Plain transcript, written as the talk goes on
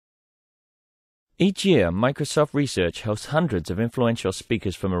Each year, Microsoft Research hosts hundreds of influential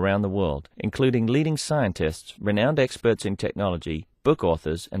speakers from around the world, including leading scientists, renowned experts in technology, book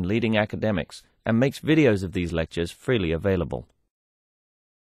authors, and leading academics, and makes videos of these lectures freely available.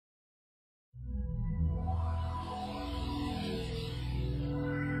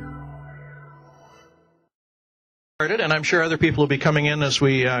 And I'm sure other people will be coming in as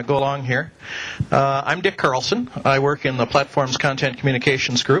we go along here. I'm Dick Carlson. I work in the Platforms Content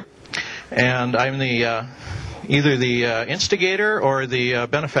Communications Group, and I'm the either the instigator or the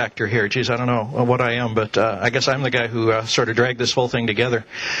benefactor here. Geez, I don't know what I am, but I guess I'm the guy who sort of dragged this whole thing together.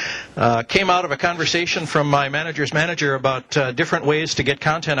 Came out of a conversation from my manager's manager about different ways to get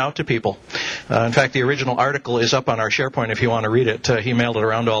content out to people. In fact, the original article is up on our SharePoint if you want to read it. He mailed it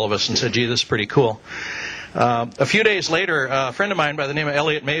around to all of us and said, gee, this is pretty cool. A few days later, a friend of mine by the name of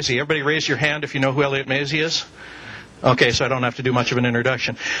Elliot Mazie. Everybody raise your hand if you know who Elliot Mazie is. Okay, so I don't have to do much of an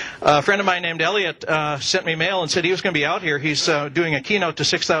introduction. A friend of mine named Elliot sent me mail and said he was going to be out here. He's doing a keynote to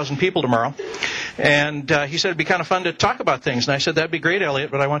 6,000 people tomorrow. And he said it'd be kind of fun to talk about things. And I said, that'd be great,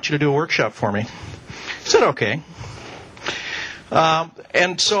 Elliot, but I want you to do a workshop for me. He said, okay.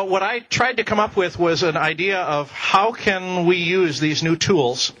 And so what I tried to come up with was an idea of how can we use these new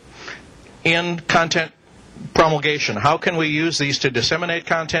tools in content promulgation. How can we use these to disseminate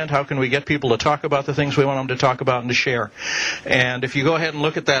content? How can we get people to talk about the things we want them to talk about and to share? And if you go ahead and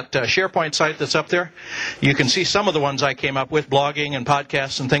look at that SharePoint site that's up there, you can see some of the ones I came up with, blogging and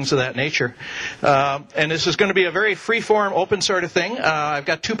podcasts and things of that nature. And this is going to be a very free-form, open sort of thing. I've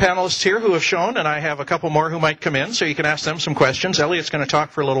got two panelists here who have shown, and I have a couple more who might come in, so you can ask them some questions. Elliot's going to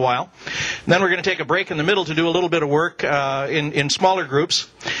talk for a little while. And then we're going to take a break in the middle to do a little bit of work in smaller groups,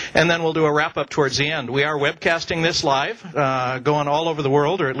 and then we'll do a wrap-up towards the end. We are webcasting this live, going all over the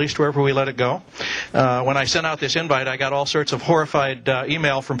world, or at least wherever we let it go. When I sent out this invite, I got all sorts of horrified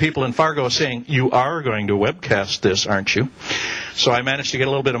email from people in Fargo saying, you are going to webcast this, aren't you? So I managed to get a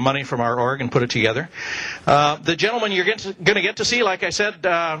little bit of money from our org and put it together. The gentleman you're going to get to see, like I said,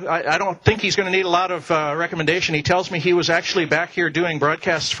 I don't think he's going to need a lot of recommendation. He tells me he was actually back here doing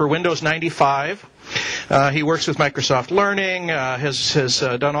broadcasts for Windows 95. He works with Microsoft Learning, has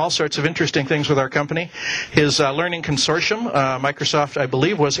done all sorts of interesting things with our company. His Learning Consortium, Microsoft, I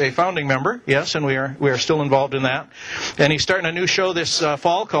believe, was a founding member, yes, and we are still involved in that. And he's starting a new show this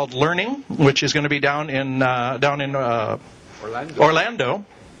fall called Learning, which is going to be down in Orlando.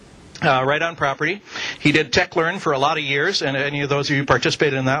 Right on property. He did TechLearn for a lot of years, and any of those of you who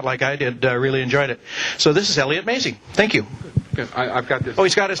participated in that, like I did, really enjoyed it. So this is Elliot Mazie. Thank you. Good. I've got this. Oh,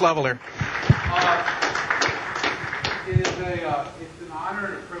 he's got his lavalier. It's an honor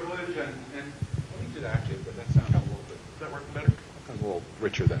and a privilege, and let me do that actually, but that sounds a little bit. Does that work better? Sounds a little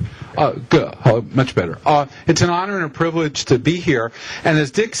richer then. Good. Much better. It's an honor and a privilege to be here. And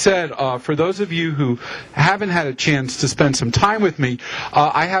as Dick said, for those of you who haven't had a chance to spend some time with me,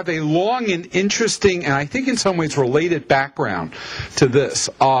 I have a long and interesting, and I think in some ways related background to this.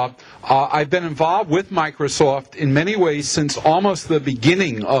 I've been involved with Microsoft in many ways since almost the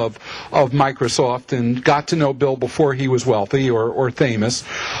beginning of Microsoft, and got to know Bill before he was wealthy or famous.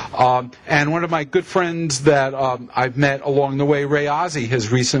 And one of my good friends that I've met along the way, Ray Ozzie,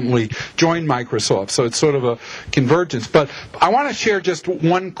 has recently joined Microsoft. So it's sort of a convergence. But I want to share just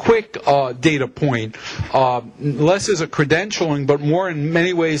one quick data point, less as a credentialing, but more in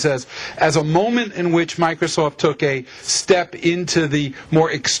many ways as a moment in which Microsoft took a step into the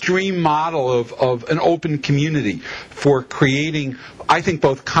more extreme model of an open community for creating, I think,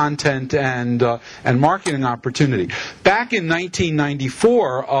 both content and marketing opportunity. Back in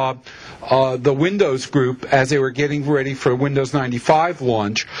 1994, the Windows group, as they were getting ready for Windows 95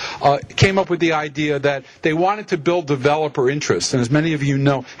 launch, came up with the idea that they wanted to build developer interest. And as many of you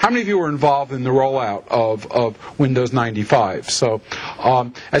know, how many of you were involved in the rollout of Windows 95? So,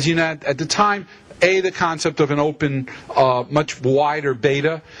 as you know, at the time, the concept of an open, much wider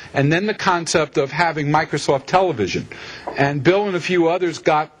beta, and then the concept of having Microsoft Television. And Bill and a few others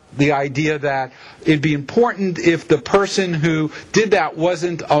got the idea that it'd be important if the person who did that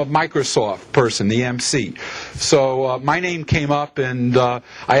wasn't a Microsoft person, the MC. So my name came up, and I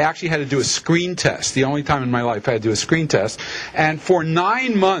actually had to do a screen test. The only time in my life I had to do a screen test. And for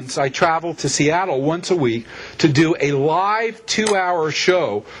 9 months, I traveled to Seattle once a week to do a live 2-hour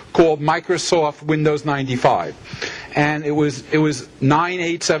show called Microsoft Windows 95. And it was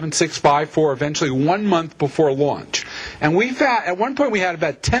 9/8/7/6/5/4, eventually 1 month before launch. And we found, at one point we had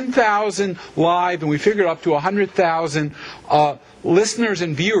about 10,000 live, and we figured up to 100,000 listeners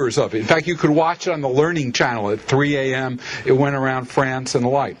and viewers of it. In fact, you could watch it on the Learning Channel at 3 a.m. It went around France and the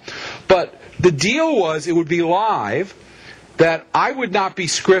like. But the deal was it would be live. that I would not be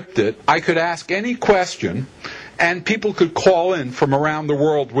scripted. I could ask any question, and people could call in from around the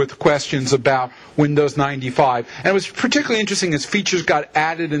world with questions about Windows 95. And it was particularly interesting as features got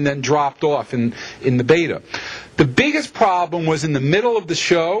added and then dropped off in the beta. The biggest problem was in the middle of the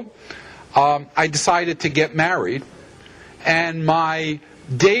show, I decided to get married, and my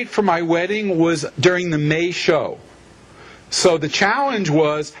date for my wedding was during the May show. So the challenge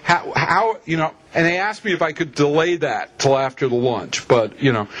was how and they asked me if I could delay that till after the lunch, but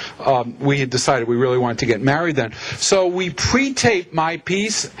we had decided we really wanted to get married then. So we pre-taped my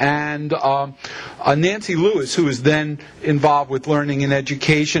piece, and Nancy Lewis, who was then involved with learning and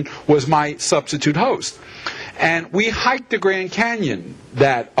education, was my substitute host. And we hiked the Grand Canyon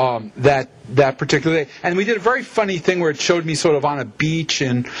that particular day, and we did a very funny thing where it showed me sort of on a beach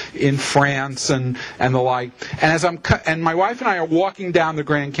in France and the like. And my wife and I are walking down the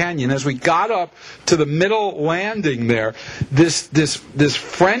Grand Canyon. As we got up to the middle landing there, this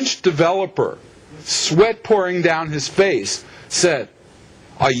French developer, sweat pouring down his face, said,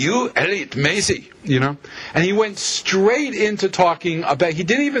 "Are you Elliot Macy?" And he went straight into talking about, he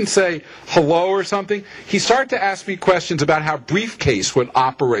didn't even say hello or something. He started to ask me questions about how Briefcase would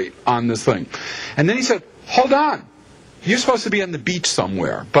operate on this thing. And then he said, "Hold on, you're supposed to be on the beach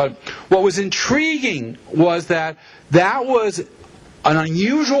somewhere." But what was intriguing was that was an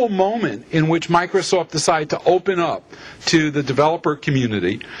unusual moment in which Microsoft decided to open up to the developer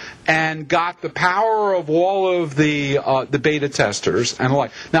community and got the power of all of the beta testers and the like.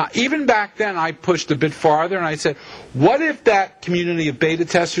 Now, even back then, I pushed a bit farther, and I said, what if that community of beta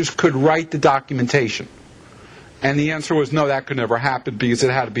testers could write the documentation? And the answer was no, that could never happen because it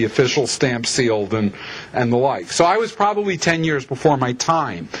had to be official, stamp, sealed, and the like. So I was probably 10 years before my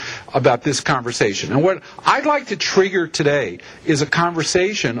time about this conversation. And what I'd like to trigger today is a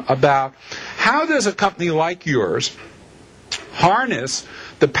conversation about how does a company like yours harness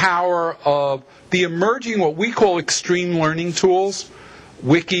the power of the emerging, what we call extreme learning tools,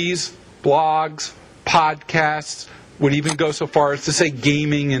 wikis, blogs, podcasts, would even go so far as to say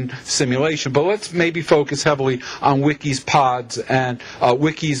gaming and simulation. But let's maybe focus heavily on wikis, blogs,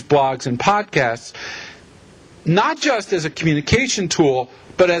 and podcasts, not just as a communication tool,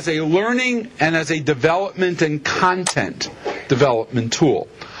 but as a learning and as a development and content development tool.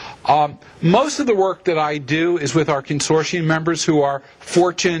 Most of the work that I do is with our consortium members who are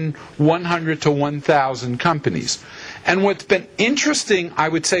Fortune 100 to 1,000 companies. And what's been interesting, I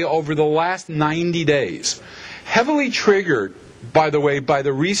would say, over the last 90 days, heavily triggered, by the way, by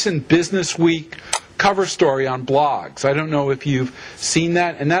the recent Business Week cover story on blogs. I don't know if you've seen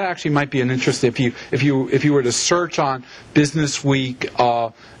that, and that actually might be an interest if you were to search on Business Week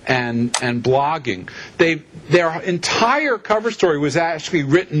and blogging. Their entire cover story was actually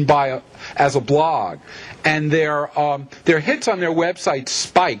written as a blog, and their hits on their website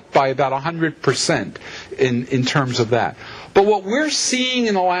spiked by about 100% in terms of that. But what we're seeing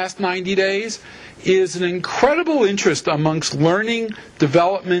in the last 90 days is an incredible interest amongst learning,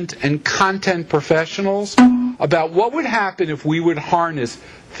 development, and content professionals about what would happen if we would harness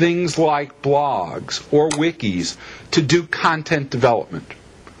things like blogs or wikis to do content development.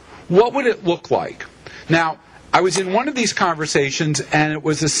 What would it look like? Now, I was in one of these conversations, and it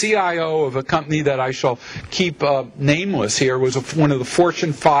was the CIO of a company that I shall keep nameless here. It was one of the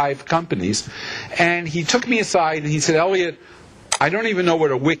Fortune 5 companies. And he took me aside, and he said, "Elliot, I don't even know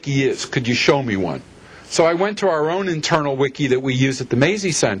what a wiki is. Could you show me one?" So I went to our own internal wiki that we use at the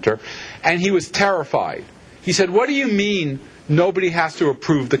Mazie Center, and he was terrified. He said, "What do you mean nobody has to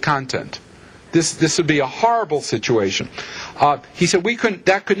approve the content? This would be a horrible situation." He said,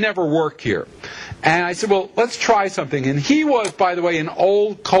 that could never work here. And I said, well, let's try something. And he was, by the way, an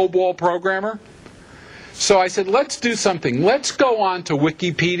old COBOL programmer. So I said, let's do something. Let's go on to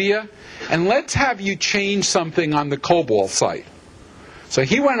Wikipedia, and let's have you change something on the COBOL site. So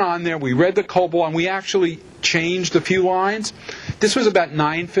he went on there, we read the COBOL, and we actually changed a few lines. This was about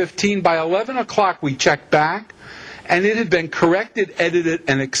 9:15. By 11 o'clock, we checked back, and it had been corrected, edited,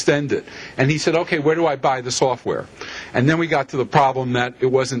 and extended. And he said, okay, where do I buy the software? And then we got to the problem that it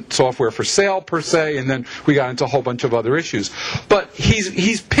wasn't software for sale, per se, and then we got into a whole bunch of other issues. But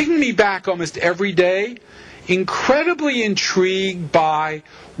he's pinged me back almost every day, incredibly intrigued by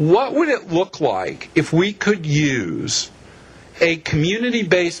what would it look like if we could use a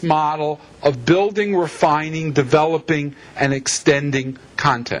community-based model of building, refining, developing, and extending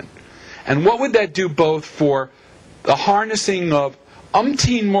content. And what would that do both for the harnessing of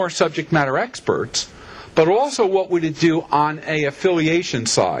umpteen more subject matter experts, but also what would it do on a affiliation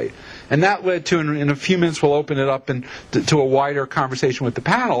side? And that led to, in a few minutes we'll open it up to a wider conversation with the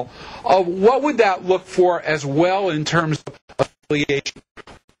panel, of what would that look for as well in terms of affiliation.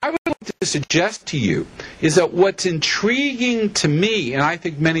 I would like to suggest to you is that what's intriguing to me, and I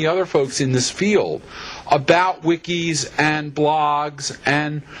think many other folks in this field, about wikis and blogs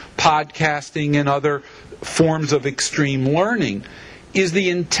and podcasting and other forms of extreme learning, is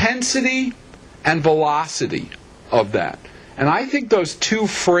the intensity and velocity of that. And I think those two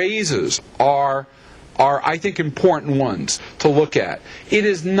phrases are I think, important ones to look at. It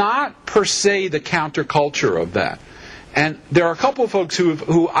is not per se the counterculture of that. And there are a couple of folks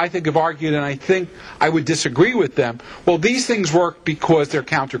who I think have argued, and I think I would disagree with them, well, these things work because they're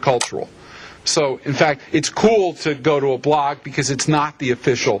countercultural. So, in fact, it's cool to go to a blog because it's not the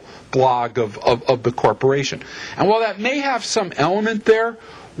official blog of the corporation. And while that may have some element there,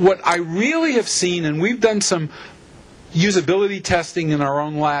 what I really have seen, and we've done some usability testing in our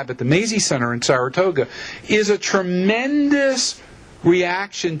own lab at the Mazie Center in Saratoga, is a tremendous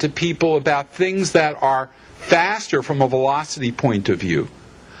reaction to people about things that are faster from a velocity point of view,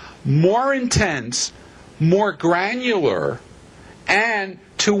 more intense, more granular, and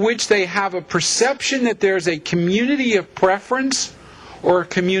to which they have a perception that there's a community of preference or a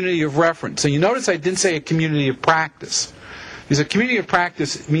community of reference. And you notice I didn't say a community of practice. Because a community of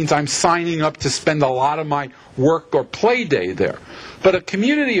practice means I'm signing up to spend a lot of my work or play day there. But a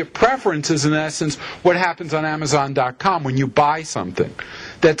community of preference is, in essence, what happens on Amazon.com when you buy something.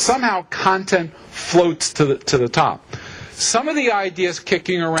 That somehow content floats to the top. Some of the ideas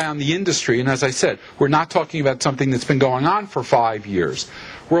kicking around the industry, and as I said, we're not talking about something that's been going on for 5 years,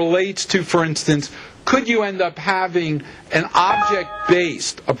 relates to, for instance, could you end up having an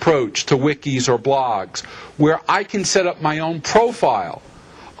object-based approach to wikis or blogs where I can set up my own profile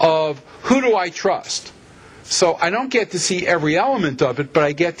of who do I trust? So I don't get to see every element of it, but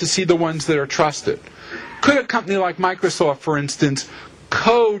I get to see the ones that are trusted. Could a company like Microsoft, for instance,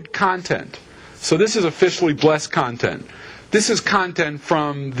 code content? So this is officially blessed content. This is content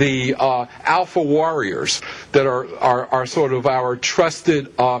from the alpha warriors that are sort of our trusted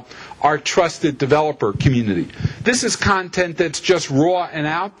developer community. This is content that's just raw and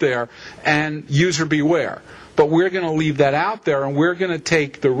out there, and user beware. But we're going to leave that out there, and we're going to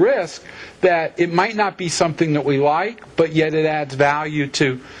take the risk that it might not be something that we like, but yet it adds value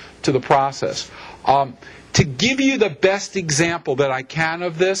to the process. To give you the best example that I can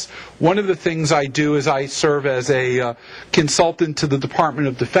of this, one of the things I do is I serve as a consultant to the Department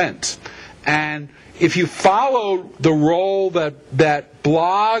of Defense. And if you follow the role that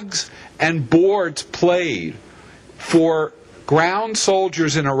blogs and boards played for ground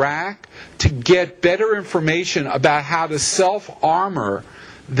soldiers in Iraq to get better information about how to self-armor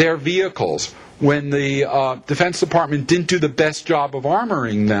their vehicles when the Defense Department didn't do the best job of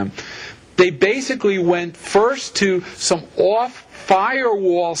armoring them, they basically went first to some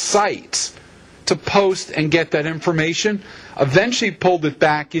off-firewall sites to post and get that information, eventually pulled it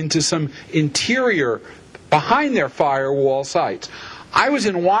back into some interior behind their firewall sites. I was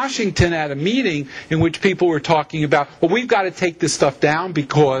in Washington at a meeting in which people were talking about, well, we've got to take this stuff down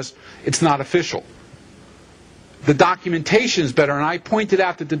because it's not official. The documentation is better, and I pointed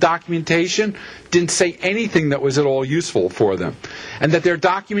out that the documentation didn't say anything that was at all useful for them, and that their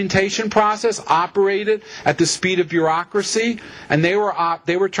documentation process operated at the speed of bureaucracy, and they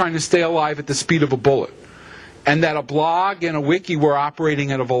were trying to stay alive at the speed of a bullet, and that a blog and a wiki were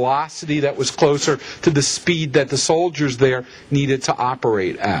operating at a velocity that was closer to the speed that the soldiers there needed to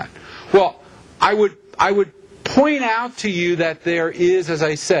operate at. Well, I would point out to you that there is, as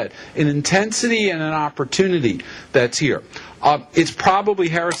I said, an intensity and an opportunity that's here. It's probably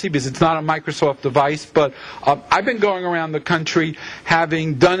heresy because it's not a Microsoft device, but I've been going around the country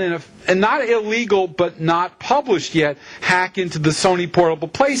having done and not illegal but not published yet, hack into the Sony portable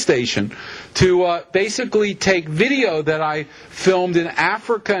PlayStation to basically take video that I filmed in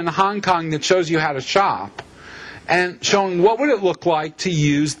Africa and Hong Kong that shows you how to shop, and showing what would it look like to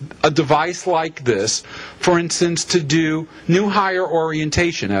use a device like this, for instance, to do new hire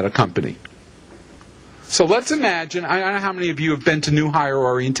orientation at a company. So let's imagine, I don't know how many of you have been to new hire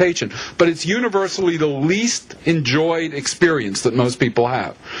orientation, but it's universally the least enjoyed experience that most people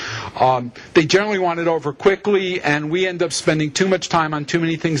have. They generally want it over quickly, and we end up spending too much time on too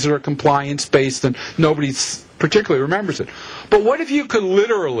many things that are compliance-based, and nobody particularly remembers it. But what if you could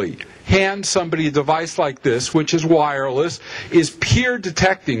literally hand somebody a device like this, which is wireless, is peer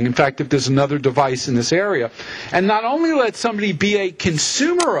detecting, in fact, if there's another device in this area, and not only let somebody be a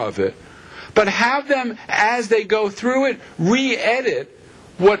consumer of it, but have them, as they go through it, re-edit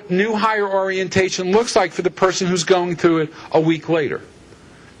what new hire orientation looks like for the person who's going through it a week later.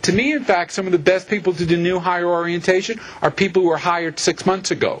 To me, in fact, some of the best people to do new hire orientation are people who were hired 6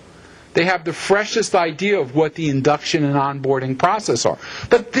 months ago. They have the freshest idea of what the induction and onboarding process are.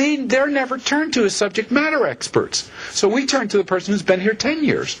 But they're never turned to as subject matter experts. So we turn to the person who's been here 10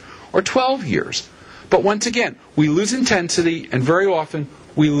 years or 12 years. But once again, we lose intensity, and very often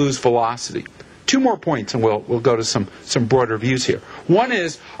we lose velocity. 2 more points, and we'll go to some broader views here. One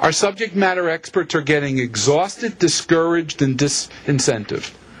is our subject matter experts are getting exhausted, discouraged, and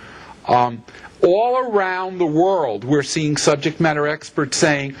disincentivized. All around the world, we're seeing subject matter experts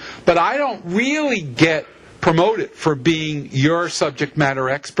saying, but I don't really get promoted for being your subject matter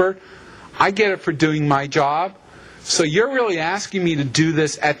expert. I get it for doing my job. So you're really asking me to do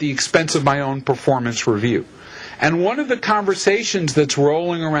this at the expense of my own performance review. And one of the conversations that's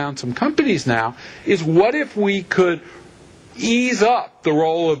rolling around some companies now is, what if we could ease up the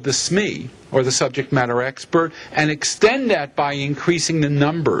role of the SME, or the subject matter expert, and extend that by increasing the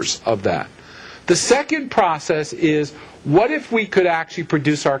numbers of that? The second process is, what if we could actually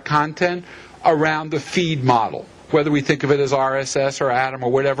produce our content around the feed model, whether we think of it as RSS or Atom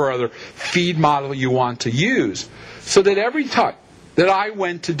or whatever other feed model you want to use, so that every time that I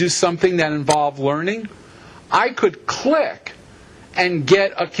went to do something that involved learning, I could click and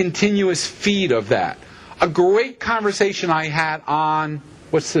get a continuous feed of that. A great conversation I had on,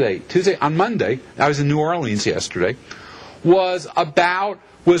 what's today? Tuesday? On Monday, I was in New Orleans yesterday, was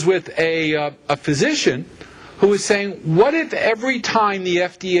with a physician who was saying, what if every time the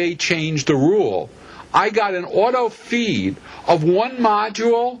FDA changed a rule, I got an auto feed of one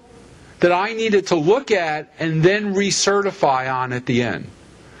module that I needed to look at and then recertify on at the end?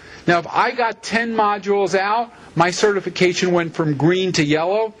 Now, if I got 10 modules out, my certification went from green to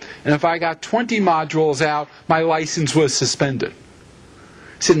yellow, and if I got 20 modules out, my license was suspended.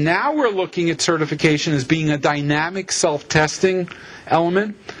 So now we're looking at certification as being a dynamic self-testing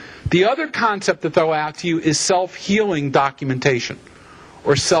element. The other concept to throw out to you is self-healing documentation,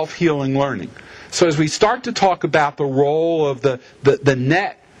 or self-healing learning. So as we start to talk about the role of the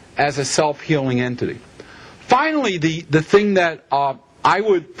net as a self-healing entity. Finally, the thing that I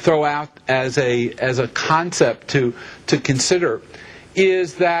would throw out as a concept to consider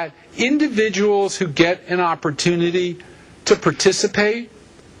is that individuals who get an opportunity to participate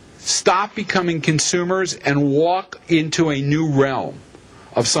stop becoming consumers and walk into a new realm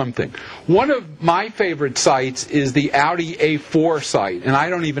of something. One of my favorite sites is the Audi A4 site, and I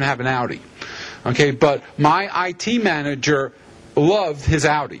don't even have an Audi. Okay, but my IT manager loved his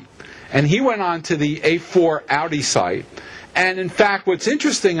Audi, and he went on to the A4 Audi site. And in fact, what's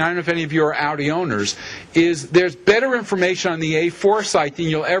interesting, I don't know if any of you are Audi owners, is there's better information on the A4 site than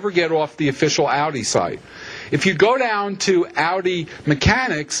you'll ever get off the official Audi site. If you go down to Audi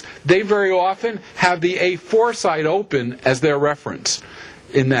Mechanics, they very often have the A4 site open as their reference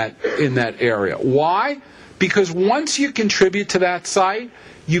in that area. Why? Because once you contribute to that site,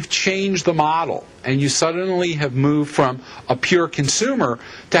 you've changed the model, and you suddenly have moved from a pure consumer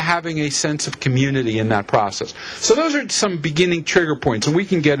to having a sense of community in that process. So those are some beginning trigger points, and we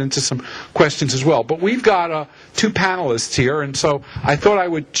can get into some questions as well. But we've got 2 panelists here, and so I thought I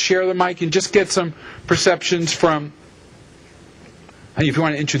would share the mic and just get some perceptions from, and if you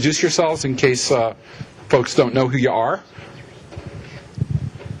want to introduce yourselves in case folks don't know who you are.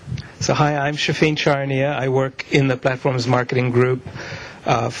 So hi, I'm Shafin Charnia. I work in the Platforms Marketing Group,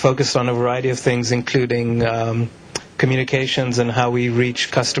 focused on a variety of things, including communications and how we reach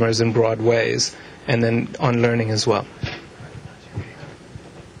customers in broad ways, and then on learning as well.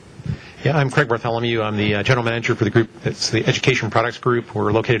 Yeah, I'm Craig Bartholomew. I'm the general manager for the group. It's the Education Products Group.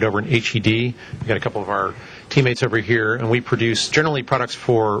 We're located over in HED. We've got a couple of our teammates over here, and we produce generally products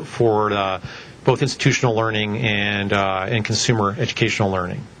for both institutional learning and consumer educational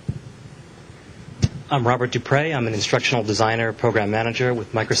learning. I'm Robert Dupre. I'm an instructional designer, program manager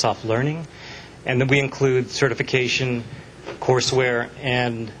with Microsoft Learning. And then we include certification, courseware,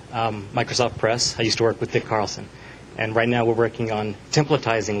 and Microsoft Press. I used to work with Dick Carlson. And right now we're working on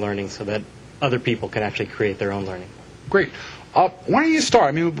templatizing learning so that other people can actually create their own learning. Great. Why don't you start?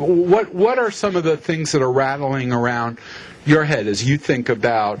 I mean, what are some of the things that are rattling around your head as you think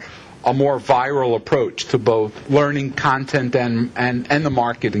about a more viral approach to both learning content and the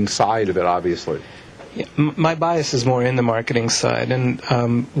marketing side of it, obviously? Yeah, my bias is more in the marketing side, and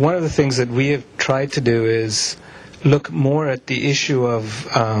one of the things that we have tried to do is look more at the issue of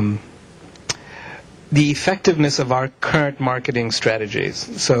the effectiveness of our current marketing strategies.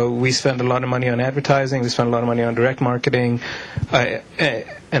 So we spend a lot of money on advertising, we spend a lot of money on direct marketing, and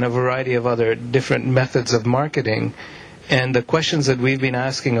a variety of other different methods of marketing. And the questions that we've been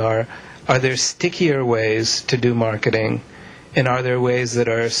asking are there stickier ways to do marketing? And are there ways that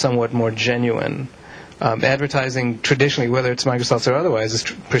are somewhat more genuine? Advertising traditionally, whether it's Microsoft or otherwise, is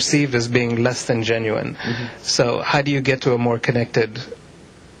perceived as being less than genuine. So how do you get to more connect to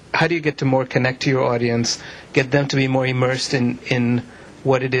your audience, get them to be more immersed in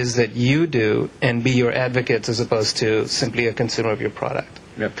what it is that you do, and be your advocates as opposed to simply a consumer of your product?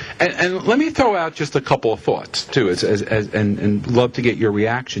 Yeah. And let me throw out just a couple of thoughts, too, and love to get your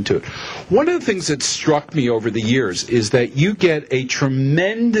reaction to it. One of the things that struck me over the years is that you get a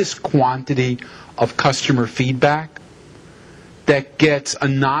tremendous quantity of customer feedback that gets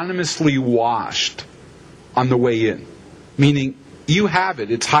anonymously washed on the way in. Meaning, you have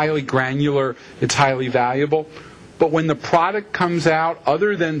it. It's highly granular. It's highly valuable. But when the product comes out,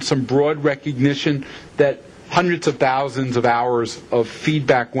 other than some broad recognition that hundreds of thousands of hours of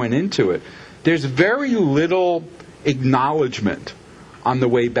feedback went into it, there's very little acknowledgement on the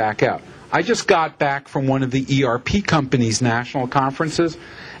way back out. I just got back from one of the ERP companies' national conferences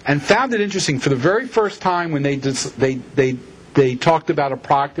and found it interesting. For the very first time when they talked about a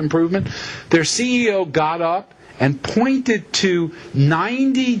product improvement, their CEO got up and pointed to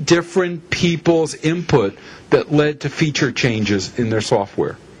 90 different people's input that led to feature changes in their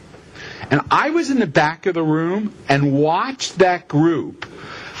software. And I was in the back of the room and watched that group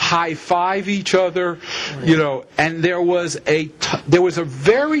high-five each other, and there was a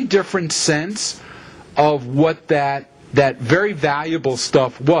very different sense of what that very valuable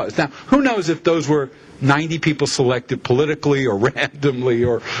stuff was. Now, who knows if those were 90 people selected politically or randomly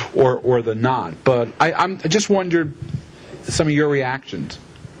or the not? But I just wondered some of your reactions.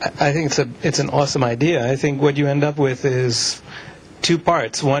 I think it's an awesome idea. I think what you end up with is two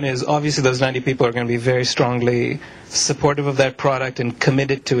parts. One is obviously those 90 people are going to be very strongly supportive of that product and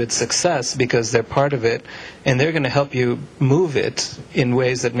committed to its success because they're part of it, and they're going to help you move it in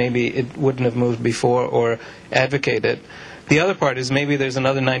ways that maybe it wouldn't have moved before or advocate it. The other part is maybe there's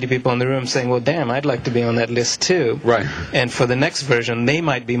another 90 people in the room saying, well, damn, I'd like to be on that list too. Right. And for the next version, they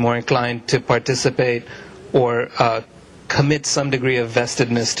might be more inclined to participate or commit some degree of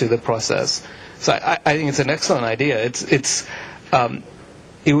vestedness to the process. So I think it's an excellent idea.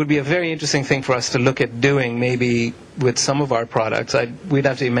 It would be a very interesting thing for us to look at doing maybe with some of our products. We'd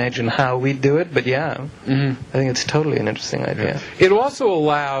have to imagine how we'd do it, but I think it's totally an interesting idea. Yeah. It also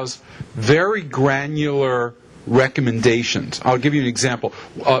allows very granular recommendations. I'll give you an example.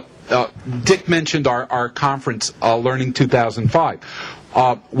 Dick mentioned our conference, Learning 2005.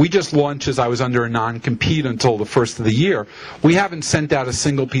 We just launched, as I was under a non-compete until the first of the year. We haven't sent out a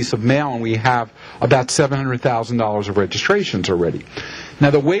single piece of mail, and we have about $700,000 of registrations already. Now,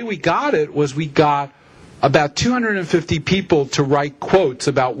 the way we got it was we got about 250 people to write quotes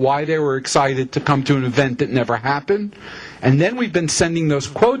about why they were excited to come to an event that never happened. And then we've been sending those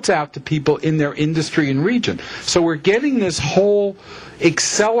quotes out to people in their industry and region. So we're getting this whole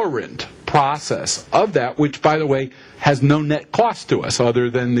accelerant process of that, which, by the way, has no net cost to us other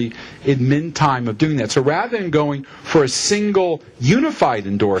than the admin time of doing that. So rather than going for a single unified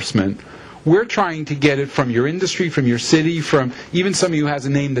endorsement, we're trying to get it from your industry, from your city, from even somebody who has a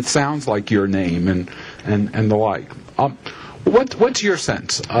name that sounds like your name and the like. What's your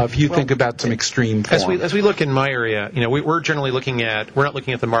sense if you think about some extreme form? As we look in my area, we're generally we're not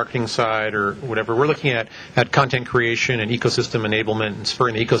looking at the marketing side or whatever. We're looking at content creation and ecosystem enablement and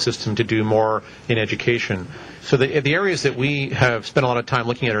spurring the ecosystem to do more in education. So the areas that we have spent a lot of time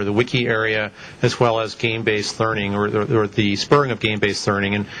looking at are the wiki area as well as game-based learning or the spurring of game-based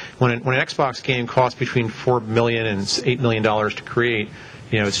learning. And when an Xbox game costs between $4 million and $8 million to create,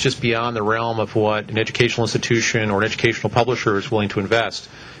 it's just beyond the realm of what an educational institution or an educational publisher is willing to invest.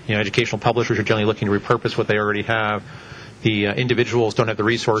 Educational publishers are generally looking to repurpose what they already have. The individuals don't have the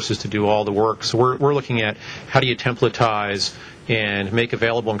resources to do all the work. So we're looking at how do you templatize and make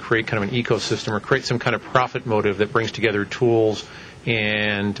available and create kind of an ecosystem or create some kind of profit motive that brings together tools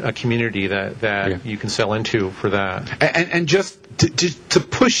and a community that you can sell into for that. And just to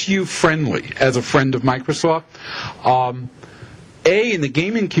push you friendly as a friend of Microsoft, in the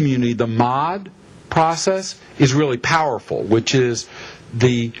gaming community, the mod process is really powerful, which is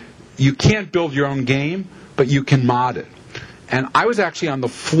you can't build your own game, but you can mod it. And I was actually on the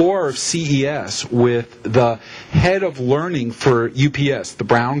floor of CES with the head of learning for UPS, the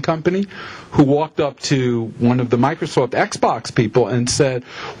Brown company, who walked up to one of the Microsoft Xbox people and said,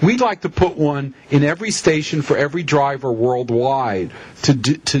 we'd like to put one in every station for every driver worldwide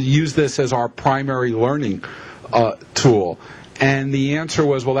to use this as our primary learning tool. And the answer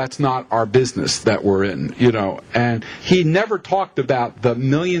was, well, that's not our business that we're in, you know. And he never talked about the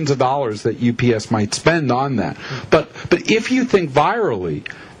millions of dollars that UPS might spend on that. But if you think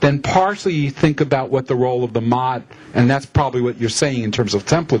virally, then partially you think about what the role of the mod, and that's probably what you're saying in terms of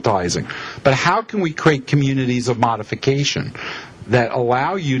templatizing. But how can we create communities of modification that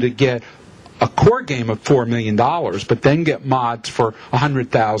allow you to get a core game of $4 million, but then get mods for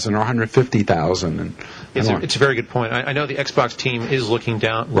 $100,000 or $150,000? It's a very good point. I know the Xbox team is looking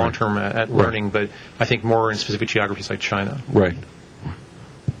down long-term at learning, but I think more in specific geographies like China. Right.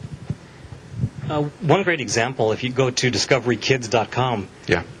 One great example, if you go to discoverykids.com,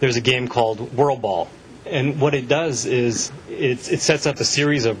 there's a game called Whirl Ball. And what it does is it sets up a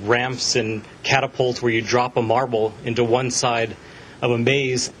series of ramps and catapults where you drop a marble into one side of a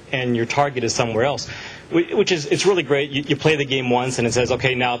maze and your target is somewhere else, which is, it's really great. You play the game once and it says,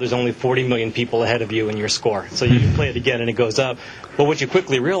 okay, now there's only 40 million people ahead of you in your score. So you play it again and it goes up. But what you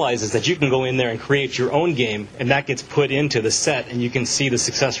quickly realize is that you can go in there and create your own game, and that gets put into the set, and you can see the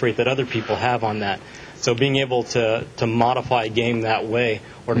success rate that other people have on that. So being able to modify a game that way,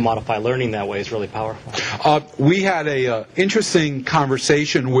 or to modify learning that way, is really powerful. We had a interesting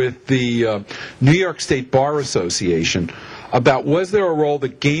conversation with the New York State Bar Association about, was there a role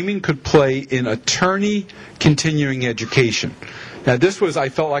that gaming could play in attorney continuing education? Now, this was, I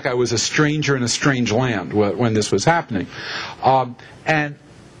felt like I was a stranger in a strange land when this was happening. And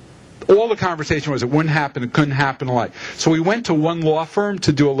all the conversation was it wouldn't happen, it couldn't happen alike. So we went to one law firm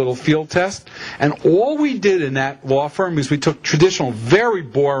to do a little field test, and all we did in that law firm is we took traditional, very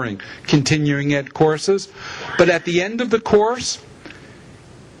boring continuing ed courses, but at the end of the course,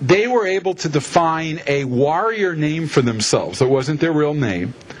 they were able to define a warrior name for themselves. It wasn't their real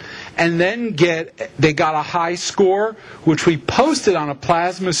name. And then they got a high score, which we posted on a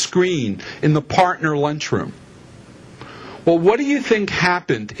plasma screen in the partner lunchroom. Well, what do you think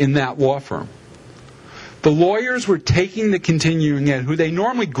happened in that law firm? The lawyers were taking the continuing ed, who they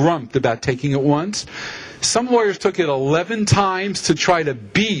normally grumped about taking it once. Some lawyers took it 11 times to try to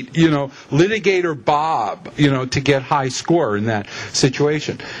beat, litigator Bob, to get high score in that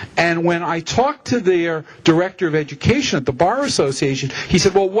situation. And when I talked to their director of education at the Bar Association, he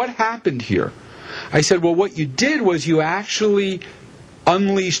said, well, what happened here? I said, well, what you did was you actually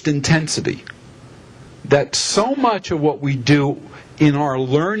unleashed intensity. That so much of what we do in our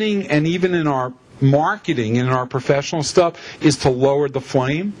learning and even in our marketing and in our professional stuff is to lower the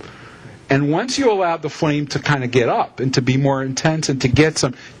flame. And once you allow the flame to kind of get up and to be more intense and to get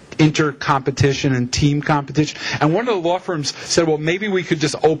some inter-competition and team competition, and one of the law firms said, well, maybe we could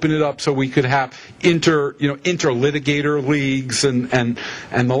just open it up so we could have inter-litigator leagues and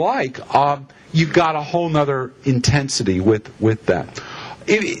the like. You got a whole other intensity with that.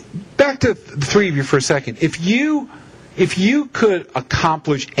 Back to the three of you for a second. If you could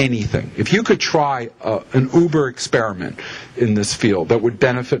accomplish anything, if you could try an Uber experiment in this field that would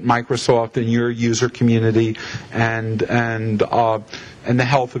benefit Microsoft and your user community and the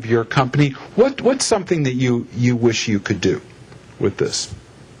health of your company, what's something that you wish you could do with this?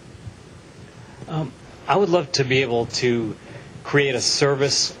 I would love to be able to create a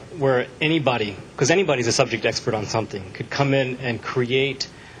service where anybody, because anybody's a subject expert on something, could come in and create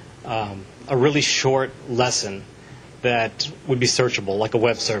a really short lesson that would be searchable, like a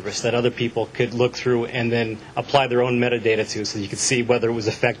web service that other people could look through and then apply their own metadata to, so you could see whether it was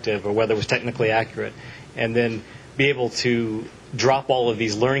effective or whether it was technically accurate, and then be able to drop all of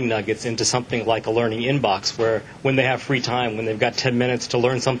these learning nuggets into something like a learning inbox, where when they have free time, when they've got 10 minutes to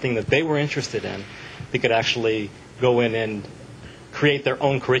learn something that they were interested in, they could actually go in and create their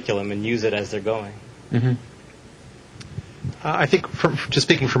own curriculum and use it as they're going. Mm-hmm. I think, just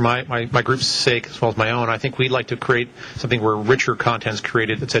speaking for my group's sake as well as my own, I think we'd like to create something where richer content is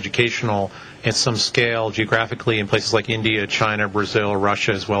created that's educational at some scale geographically in places like India, China, Brazil,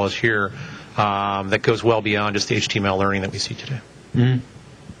 Russia, as well as here, that goes well beyond just the HTML learning that we see today. Mm-hmm.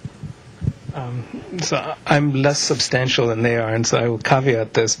 So I'm less substantial than they are, and so I will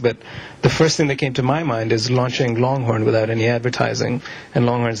caveat this, but the first thing that came to my mind is launching Longhorn without any advertising, and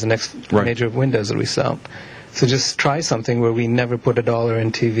Longhorn is the next major Windows that we sell. So just try something where we never put $1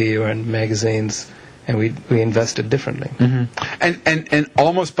 in TV or in magazines, and we invested differently. Mm-hmm. And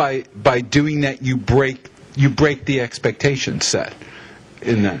almost by doing that, you break the expectation set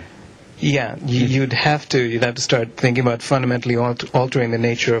in that. Yeah, you'd have to start thinking about fundamentally altering the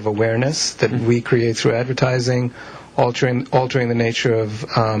nature of awareness that we create through advertising, altering the nature of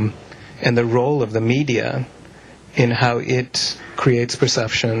and the role of the media in how it creates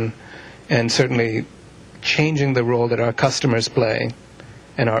perception, and certainly changing the role that our customers play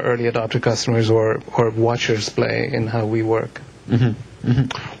and our early adopter customers or watchers play in how we work.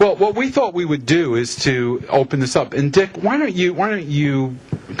 Well, what we thought we would do is to open this up. And Dick, why don't you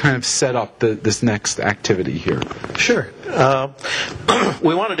kind of set up this next activity here? Sure.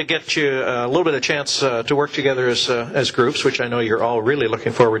 We wanted to get you a little bit of chance to work together as groups, which I know you're all really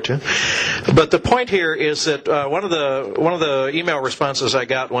looking forward to. But the point here is that one of the email responses I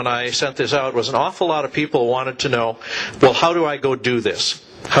got when I sent this out was an awful lot of people wanted to know, well, how do I go do this?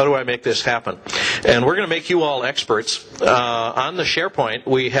 How do I make this happen? And we're going to make you all experts. On the SharePoint,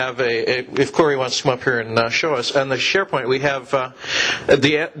 we have if Corey wants to come up here and show us, on the SharePoint we have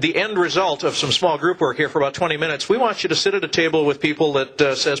the end result of some small group work here for about 20 minutes. We want you to sit at a table with people that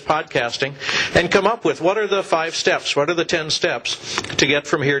says podcasting and come up with what are the 5 steps, what are the 10 steps to get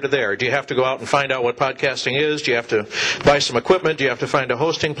from here to there. Do you have to go out and find out what podcasting is? Do you have to buy some equipment? Do you have to find a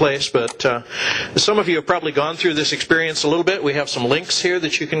hosting place? But some of you have probably gone through this experience a little bit. We have some links here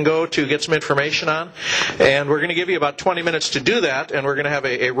that you can go to get some information on. And we're going to give you about 20 minutes to do that, and we're going to have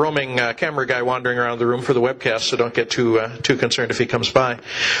a roaming camera guy wandering around the room for the webcast, so don't get too concerned if he comes by.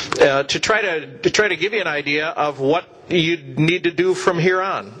 To try to give you an idea of what you need to do from here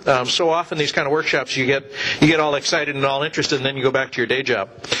on. So often these kind of workshops you get all excited and all interested, and then you go back to your day job.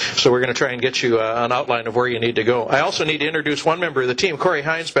 So we're going to try and get you an outline of where you need to go. I also need to introduce one member of the team, Corey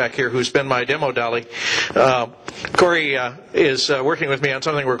Hines back here, who's been my demo dolly. Corey is working with me on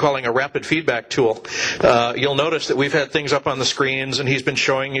something we're calling a rapid feedback tool. You'll notice that we've had things up on the screens, and he's been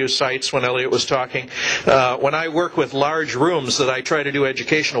showing you sites when Elliot was talking. When I work with large rooms that I try to do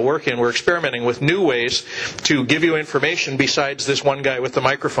educational work in, we're experimenting with new ways to give you information besides this one guy with the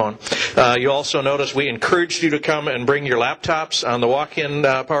microphone. You also notice we encouraged you to come and bring your laptops on the walk-in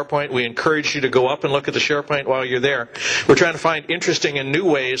PowerPoint. We encourage you to go up and look at the SharePoint while you're there. We're trying to find interesting and new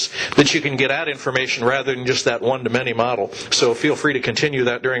ways that you can get at information rather than just that one-to-many model. So feel free to continue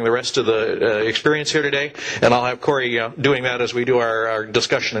that during the rest of the experience here today, and I'll have Corey doing that as we do our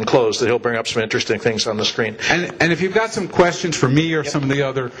discussion and close, that he'll bring up some interesting things on the screen. And if you've got some questions for me or some of the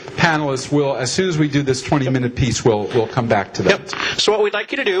other panelists, as soon as we do this 20-minute piece, we'll come back to that. Yep. So what we'd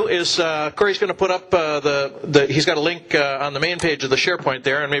like you to do is Corey's going to put up he's got a link on the main page of the SharePoint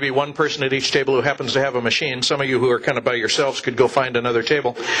there, and maybe one person at each table who happens to have a machine. Some of you who are kind of by yourselves could go find another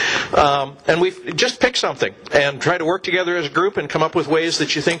table. And we've just pick something and try to work together as a group and come up with ways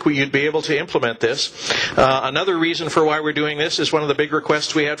that you think you'd be able to implement this. Another reason for why we're doing this is one of the big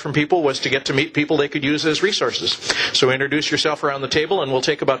requests we had from people was to get to meet people they could use as resources. So introduce yourself around the table, and we'll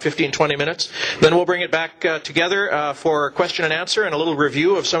take about 15-20 minutes. Then we'll bring it back together for question and answer and a little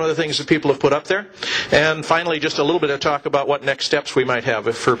review of some of the things that people have put up there. And finally, just a little bit of talk about what next steps we might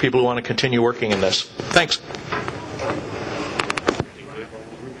have for people who want to continue working in this. Thanks.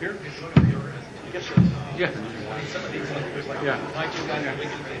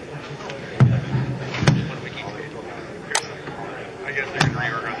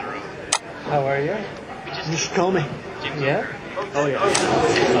 How are you? Just call me. Yeah? Oh,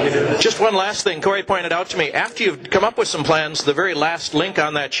 yeah. Just one last thing Corey pointed out to me. After you've come up with some plans, the very last link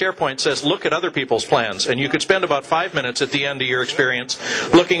on that SharePoint says look at other people's plans. And you could spend about 5 minutes at the end of your experience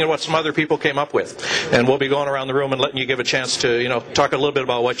looking at what some other people came up with. And we'll be going around the room and letting you give a chance to, talk a little bit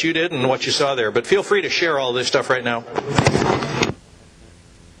about what you did and what you saw there. But feel free to share all this stuff right now.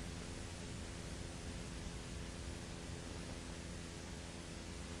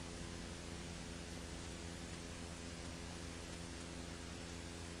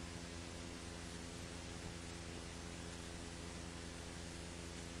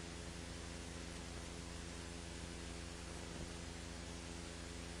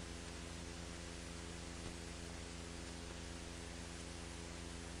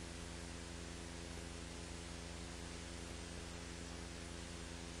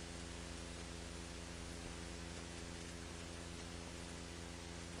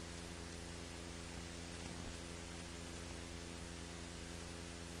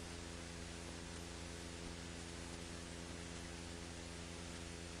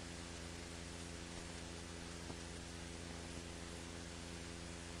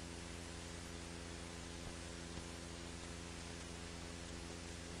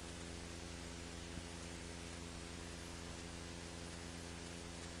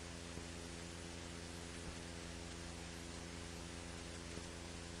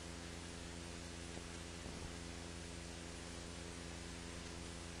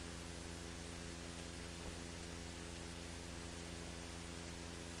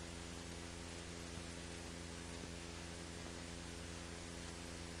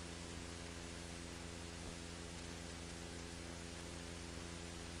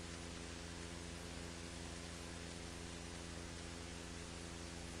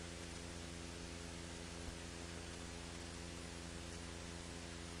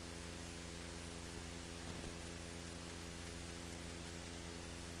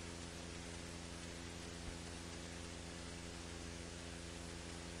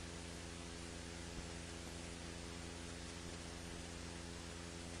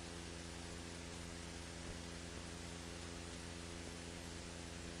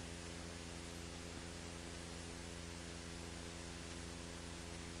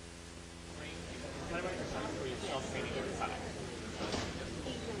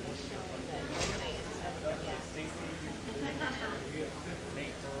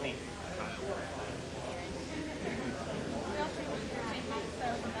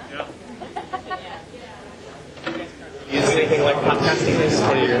 anything like podcasting is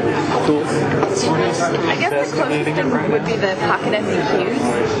one of your tools? I guess the closest thing would be the Pocket FAQs.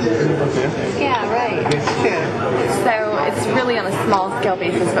 Yeah, right. True. So it's really on a small scale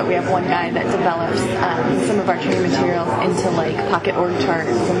basis, but we have one guy that develops some of our training materials into like Pocket org charts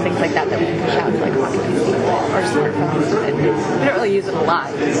and things like that we can push out to like Pocket PC or smartphones. We don't really use it a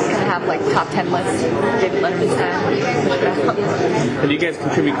lot. We just kind of have like top 10 lists, David Letterman style. Push it out. And do you guys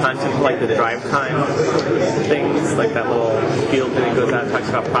contribute content to like the drive time things, like that little field that goes out and talks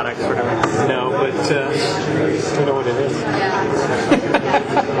about products or whatever? No, but I know what it is.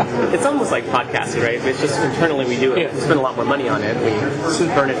 It's almost like podcasting, right? It's just internally we do it. Yeah. We spend a lot more money on it. We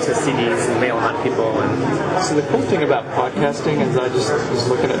burn it to CDs and mail them out to people. And so the cool thing about podcasting, as I just was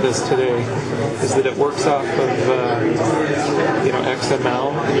looking at this today, is that it works off of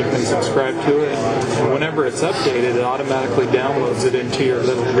XML, and you can subscribe to it. And whenever it's updated, it automatically downloads it into your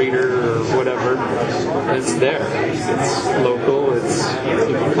little reader or whatever. And it's there. It's local.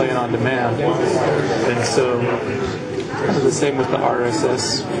 You can play it on demand. And so kind of the same with the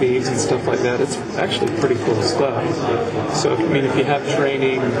RSS feeds and stuff like that. It's actually pretty cool stuff. So, if you have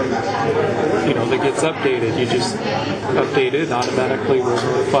training, that gets updated, you just update it, automatically will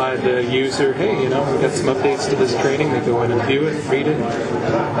notify the user, hey, we got some updates to this training. They go in and view it, read it.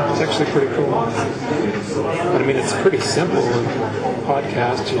 It's actually pretty cool. But it's pretty simple.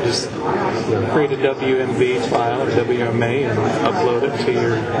 Podcast, you just create a WMV file or WMA and upload it to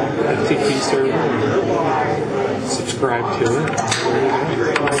your FTP server and subscribe to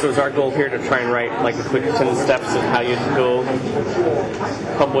it. so is our goal here to try and write like the quick 10 steps of how you go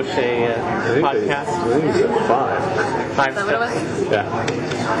publish a podcast? I think you said 5. 5 steps? Yeah.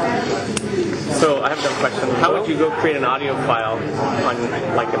 So I have another question. How would you go create an audio file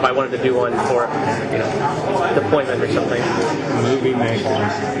on, like, if I wanted to do one for, deployment or something? Movie Maker.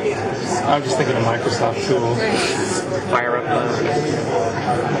 I'm just thinking of Microsoft tools. Fire up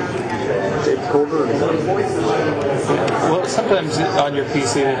Well, sometimes on your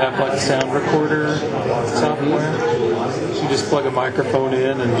PC they have like sound recorder software. So you just plug a microphone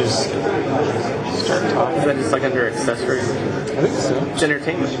in and just start talking. Is that just like under accessories? I think so. It's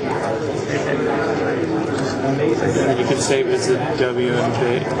entertainment. And you can save it as a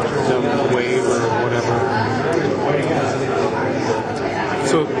WMV wave or whatever.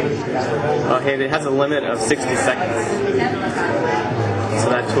 So, hey, it has a limit of 60 seconds. So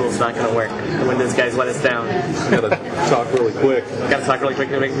that tool's not going to work. The Windows guys let us down. Gotta talk really quick. Gotta talk really quick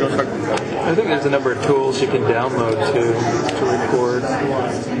to make it real short. I think there's a number of tools you can download to record.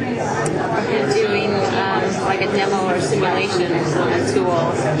 If you're doing like a demo or simulation on a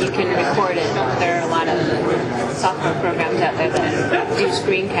tool, you can record it. There are a lot of software programs out there that do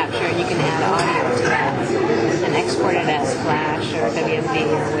screen capture, and you can add audio to that and export it as Flash or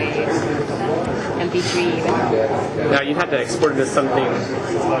WMV or Wave, MP3 even. Now you'd have to export it as something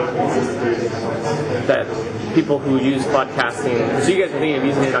that people who use podcasting. So you guys are thinking of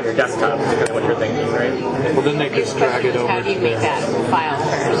using it on your desktop, is kind of what you're thinking, right? Well, then they can drag it over. How do you make that file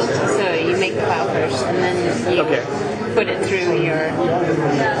first? So you make the file first, and then you put it through your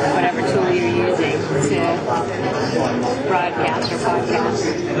whatever tool you're using to broadcast or podcast.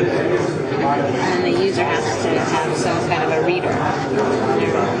 And then the user has to have some kind of a reader.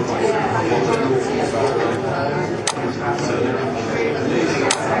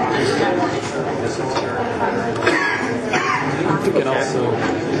 You can also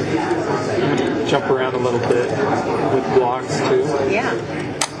jump around a little bit with blogs too. Yeah.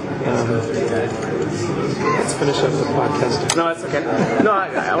 Let's finish up the podcast. No, that's okay. No,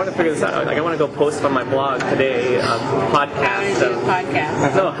 I want to figure this out. Like, I want to go post on my blog today a podcast.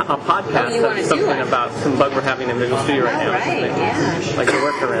 No, a podcast of something about some bug we're having in Visual Studio right now. Right, yeah. Like a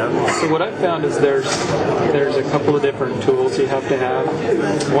workaround. So what I've found is there's a couple of different tools you have to have.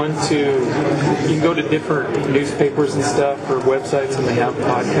 One you can go to different newspapers and stuff or websites and they have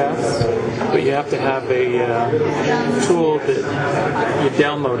podcasts, but you have to have a tool that you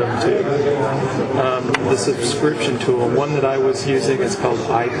download them to. The subscription tool. One that I was using is called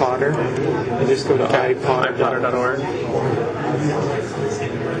iPodder. You just go to iPodder.org.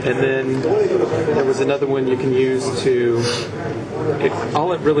 And then there was another one you can use to.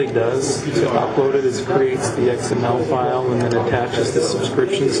 All it really does to upload it is creates the XML file and then attaches the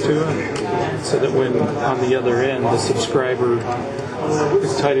subscriptions to it, so that when on the other end the subscriber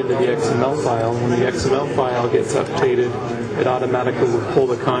is tied into the XML file, when the XML file gets updated, it automatically will pull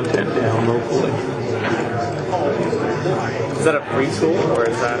the content down locally. Is that a free tool, or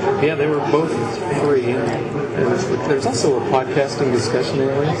is that? Yeah, they were both free. And there's also a podcasting discussion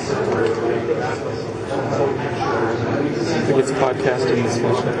area. I think it's podcasting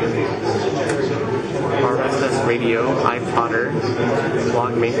discussion. RSS Radio, iPodder,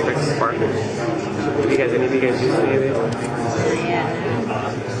 Blog Matrix, Spark. Any of you guys use any of these?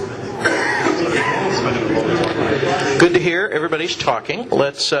 Good to hear. Everybody's talking.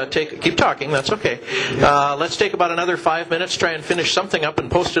 Let's keep talking. That's okay. Let's take about another 5 minutes. Try and finish something up and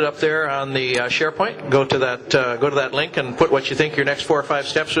post it up there on the SharePoint. Go to that link and put what you think your next 4 or 5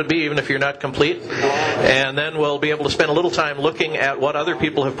 steps would be, even if you're not complete. And then we'll be able to spend a little time looking at what other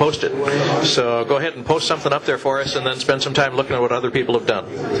people have posted. So go ahead and post something up there for us, and then spend some time looking at what other people have done.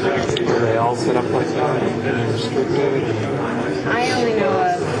 Are they all set up like that? Restricted? I only know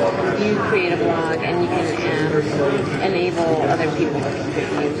of you create a blog and you can enable other people to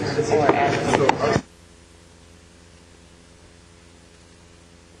contribute or add.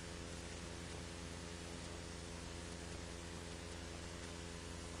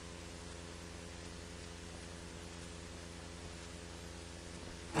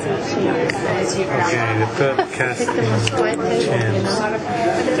 Okay, the podcast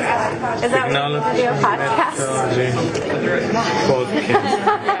Is that what you do, a podcast?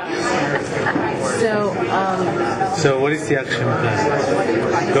 So what is the action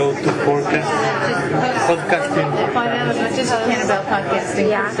plan? Go to podcasting. Find out as much as you can about podcasting.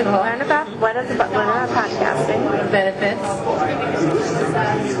 Yeah, learn about podcasting. Benefits.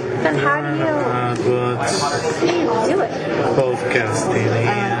 Then how do you do it? Podcasting.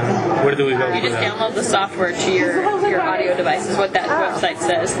 And where do we go? You just download the software to your audio device is what that website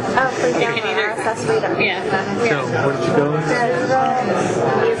says. Oh, please you can either RSS reader. Yeah. So where did you go?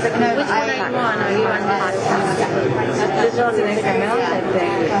 Music. Which one are you on? Are you on podcast? Digital music I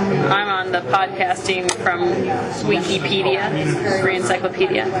think. I'm on the podcasting from Wikipedia, Free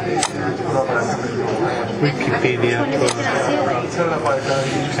Encyclopedia. Wikipedia.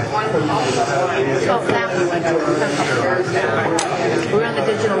 We're on the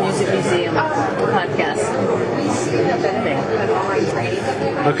Digital Music Museum podcast.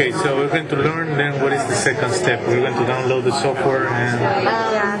 Okay, so we're going to learn then what is the second step. We're going to download the software and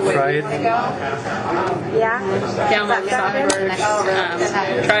try it. Yeah. Download the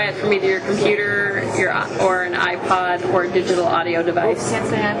software. Try it from either your computer, or an iPod, or a digital audio device. Can't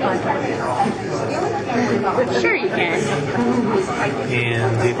say iPod. Sure you can.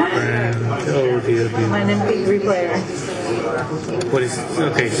 And different audio. My MP3 player. What is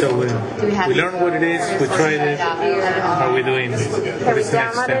okay? So we learn what it is. We tried it. How are we doing? What We is the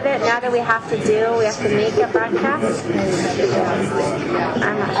next downloaded step? it. Now that we have to make a broadcast.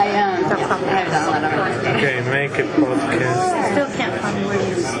 Okay, make a podcast Still can't find where to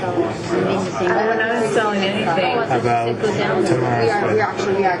install anything. We're not installing anything. about tomorrow.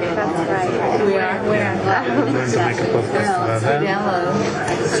 We are going to. That's right. We are. Where? We're going to make a podcast about that. Download.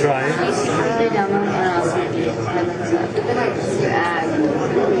 Let's try it. They download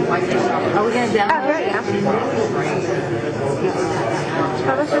Are we going to download?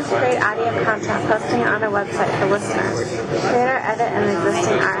 Publishers create audio content, posting it on our website for listeners. Create or edit an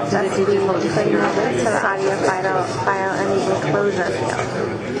existing RSS feed, including a link to the audio file and the enclosure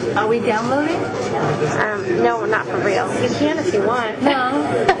field. Are we downloading? No, not for real. You can if you want. No.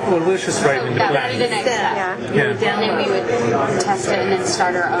 Well, we're just writing the That'd be the plan. next step. Yeah. Yeah. And then we would test it and then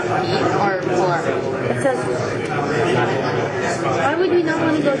start our own feed or It says, Why would we not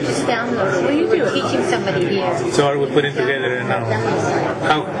want to go just download it? Well, you do it. teaching somebody here. So are we putting together now?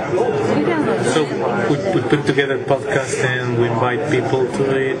 How? You download it. So we put together a podcast and we invite people to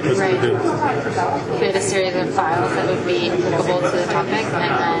it. What do we do? Create a series of files that would be applicable to the topic and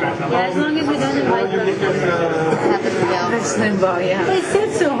then Yeah, as long as we don't invite them. have them go. Rush Limbaugh, yeah. They said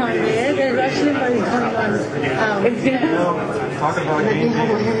so on there that Rush Limbaugh is coming on.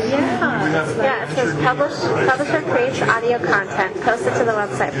 yeah, it says publisher creates audio content, post it to the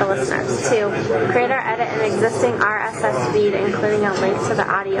website for listeners. 2. Create or edit an existing RSS feed, including a link to the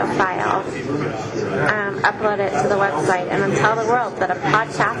audio file. Upload it to the website, and then tell the world that a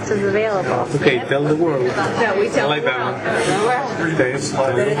podcast is available. Okay, tell the world. No, we tell Like that one. Okay, and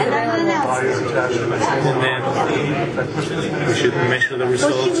then we should measure the What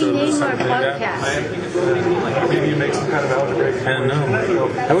results should we or name our something like that. podcast? Maybe you make some kind of algebraic. I don't know.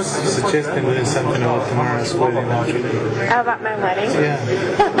 I was suggesting doing something about tomorrow's wedding. About my wedding. Yeah.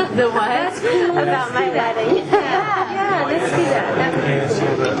 The what? About my wedding. Yeah, let's do that. Yeah,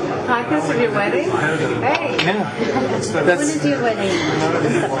 so that. Podcast podcast of your wedding? Hey. Yeah. When is your wedding? In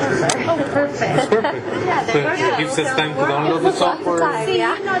September. Oh, perfect. Yeah, So it gives us time to download the software. See,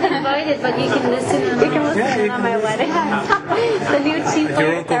 you're not invited, but you can listen in. You can listen in on my wedding. The new chief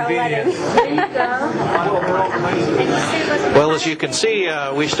Your own wedding. There you go. Well, as you can see,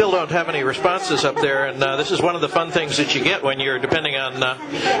 we still don't have any responses up there, and this is one of the fun things that you get when you're depending on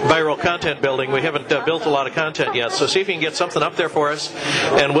viral content building. We haven't built a lot of content yet, so see if you can get something up there for us,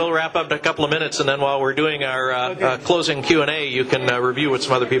 and we'll wrap up in a couple of minutes, and then while we're doing our closing Q&A, you can review what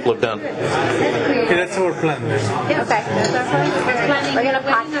some other people have done. Okay, that's our plan. Yeah, okay. We're going to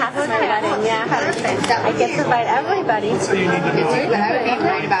podcast my wedding. Yeah, perfect. I get to invite everybody. I would be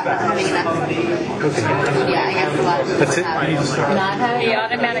worried about having enough. Yeah, I guess a lot of people. That's it? Not having The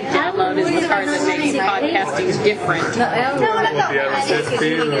automatic download is the part that makes podcasting different.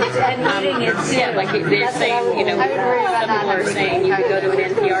 Yeah, like they're saying, you know, some people are saying you could go to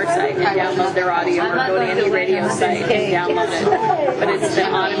an NPR site and download their audio, or go to any radio site and download it. But it's the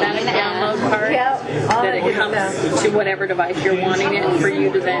automatic download part that it comes to whatever device you're wanting it for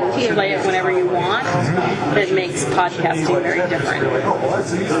you to then play it whenever you want. That makes podcasting very different.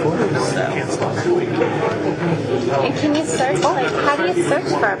 And can you search, like, how do you search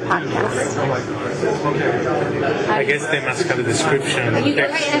for a podcast? I guess they must have a description. You can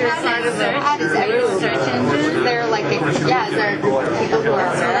how does every search engine? They're like, yeah, is there people who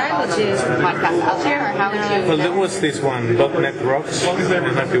are how would you podcast out there, or how would you? Well, there was this one, .NET Rocks. I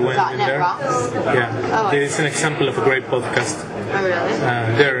don't know if you went in there. Rocks? Yeah, there is an example of a great podcast. Oh, really?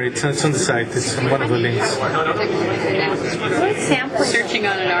 There, it's on the site. It's on one of the links. Sample searching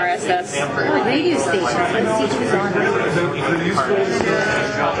on an RSS radio station. Let's see who's on.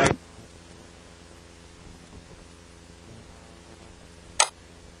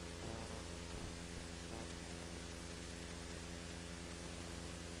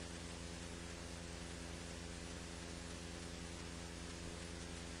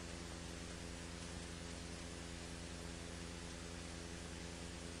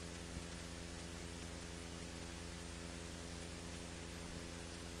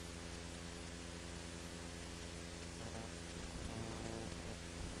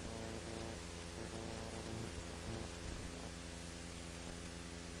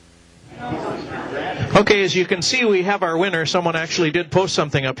 Okay, as you can see, we have our winner. Someone actually did post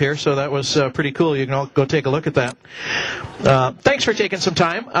something up here, so that was pretty cool. You can all go take a look at that. Thanks for taking some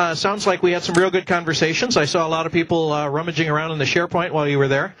time. Sounds like we had some real good conversations. I saw a lot of people rummaging around in the SharePoint while you were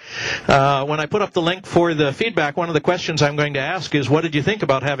there. When I put up the link for the feedback, one of the questions I'm going to ask is, what did you think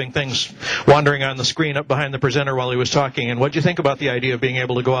about having things wandering on the screen up behind the presenter while he was talking? And what did you think about the idea of being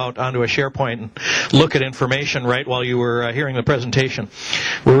able to go out onto a SharePoint and look at information right while you were hearing the presentation?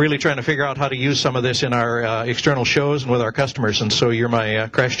 We're really trying to figure out how to use some of this in our external shows and with our customers, and so you're my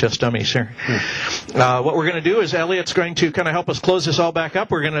crash test dummies here. What we're going to do is Elliot's going to kind of help us close this all back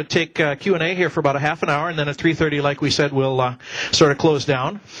up. We're going to take Q&A here for about a half an hour, and then at 3:30, like we said, we'll sort of close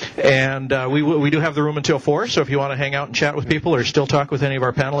down. And we do have the room until 4, so if you want to hang out and chat with people or still talk with any of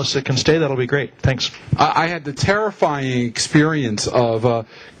our panelists that can stay, that'll be great. Thanks. I had the terrifying experience of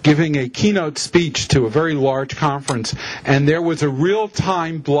giving a keynote speech to a very large conference, and there was a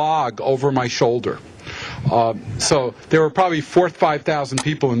real-time blog over my shoulder. So there were probably 4,000 to 5,000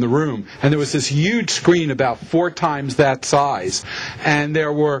 people in the room, and there was this huge screen about 4 times that size, and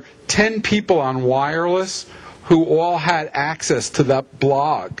there were 10 people on wireless who all had access to that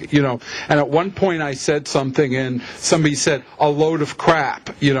blog, you know. And at one point I said something, and somebody said, "A load of crap,"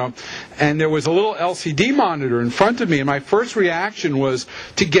 you know. And there was a little LCD monitor in front of me, and my first reaction was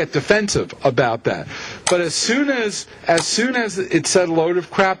to get defensive about that. But as soon as it said "a load of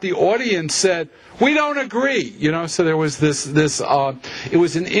crap," the audience said, "We don't agree," you know. So there was this. It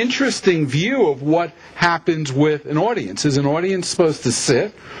was an interesting view of what happens with an audience. Is an audience supposed to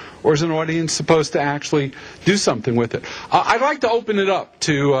sit, or is an audience supposed to actually do something with it? I'd like to open it up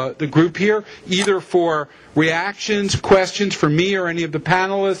to the group here, either for reactions, questions for me or any of the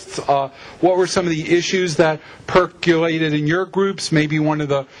panelists. What were some of the issues that percolated in your groups? Maybe one of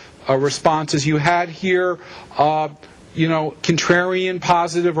the responses you had here. You know, contrarian,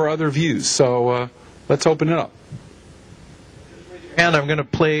 positive, or other views. So let's open it up. And I'm going to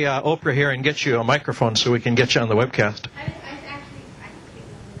play Oprah here and get you a microphone so we can get you on the webcast.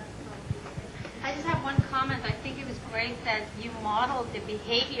 I just have one comment. I think it was great that you modeled the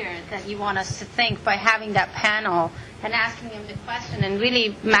behavior that you want us to think by having that panel and asking them the question and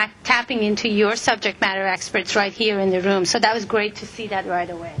really tapping into your subject matter experts right here in the room. So that was great to see that right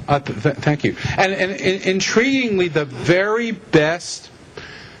away. Thank you. And intriguingly, the very best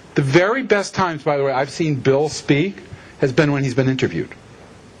times, by the way, I've seen Bill speak has been when he's been interviewed.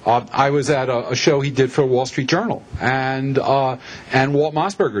 I was at a show he did for Wall Street Journal, and Walt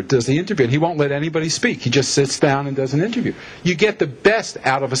Mossberger does the interview, and he won't let anybody speak. He just sits down and does an interview. You get the best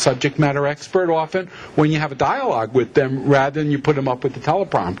out of a subject matter expert often when you have a dialogue with them rather than you put them up with the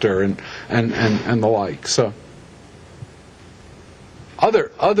teleprompter and the like. So,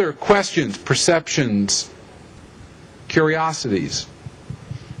 other questions, perceptions, curiosities,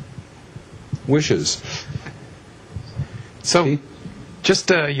 wishes. So,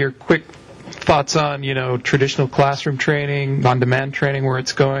 just your quick thoughts on, traditional classroom training, on-demand training, where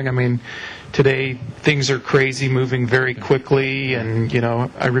it's going. I mean, today things are crazy, moving very quickly, and,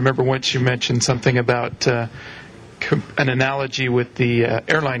 I remember once you mentioned something about an analogy with the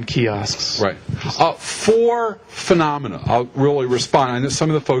airline kiosks. Right. 4 phenomena. I'll really respond. I know some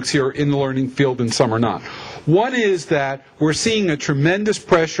of the folks here are in the learning field and some are not. One is that we're seeing a tremendous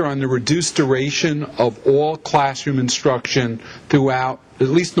pressure on the reduced duration of all classroom instruction throughout at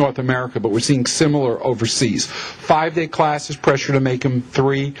least North America, but we're seeing similar overseas. 5-day classes, pressure to make them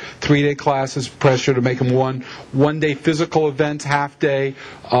 3. 3-day classes, pressure to make them 1. 1-day physical events, half-day.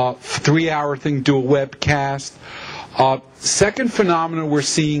 3-hour thing, do a webcast. Second phenomenon we're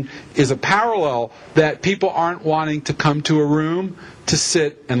seeing is a parallel that people aren't wanting to come to a room to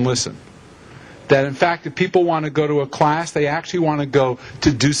sit and listen. That in fact, if people want to go to a class, they actually want to go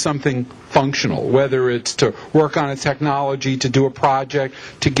to do something functional, whether it's to work on a technology, to do a project,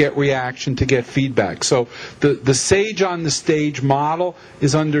 to get reaction, to get feedback. So the sage on the stage model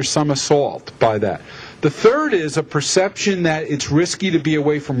is under some assault by that. The third is a perception that it's risky to be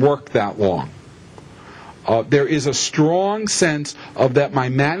away from work that long. There is a strong sense of that my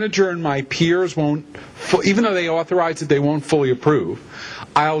manager and my peers won't, even though they authorize it, they won't fully approve.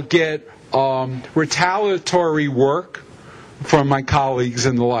 I'll get retaliatory work from my colleagues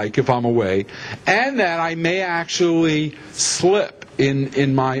and the like if I'm away, and that I may actually slip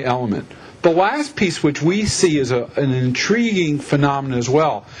in my element. The last piece, which we see as an intriguing phenomenon as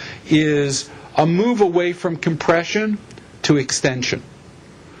well, is a move away from compression to extension,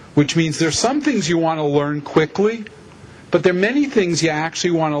 which means there's some things you want to learn quickly, but there are many things you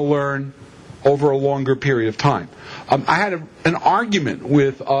actually want to learn over a longer period of time. I had an argument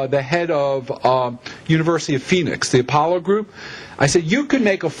with the head of University of Phoenix, the Apollo Group. I said, you could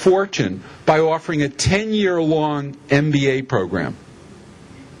make a fortune by offering a 10-year-long MBA program.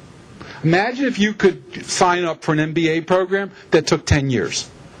 Imagine if you could sign up for an MBA program that took 10 years.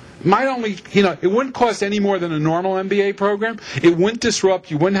 It might only, it wouldn't cost any more than a normal MBA program. It wouldn't disrupt.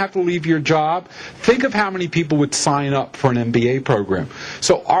 You wouldn't have to leave your job. Think of how many people would sign up for an MBA program.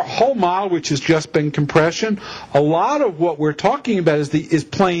 So our whole model, which has just been compression, a lot of what we're talking about is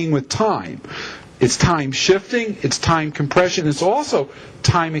playing with time. It's time shifting. It's time compression. It's also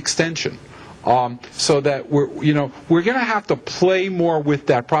time extension. So that we're going to have to play more with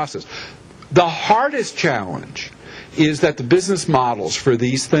that process. The hardest challenge is that the business models for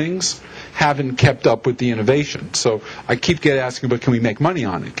these things haven't kept up with the innovation. So I keep asking, but can we make money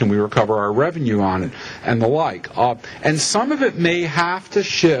on it? Can we recover our revenue on it? And the like. And some of it may have to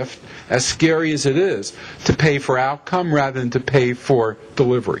shift, as scary as it is, to pay for outcome rather than to pay for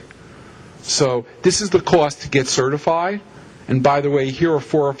delivery. So this is the cost to get certified. And by the way, here are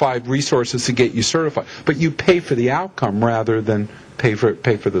 4 or 5 resources to get you certified. But you pay for the outcome rather than pay for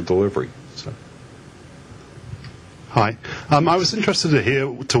the delivery. So. Hi. I was interested to hear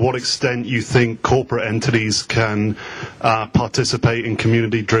to what extent you think corporate entities can participate in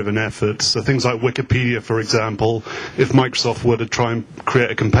community-driven efforts. So things like Wikipedia, for example, if Microsoft were to try and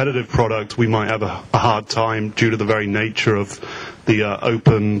create a competitive product, we might have a hard time due to the very nature of the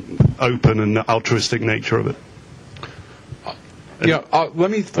open and altruistic nature of it. Let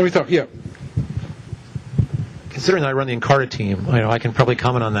me talk. Yeah. Considering I run the Encarta team, I can probably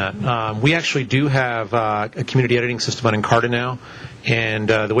comment on that. We actually do have a community editing system on Encarta now, and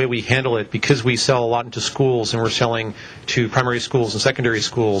the way we handle it, because we sell a lot into schools and we're selling to primary schools and secondary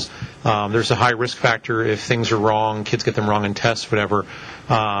schools, there's a high risk factor if things are wrong, kids get them wrong in tests, whatever.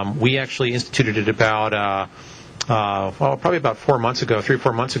 We actually instituted it about probably about 3 or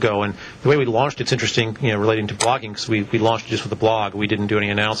 4 months ago, and the way we launched it's interesting, relating to blogging, because we launched just with a blog. We didn't do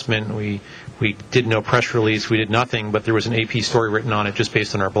any announcement. We did no press release. We did nothing, but there was an AP story written on it just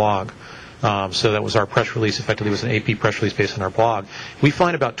based on our blog. So that was our press release. Effectively, was an AP press release based on our blog. We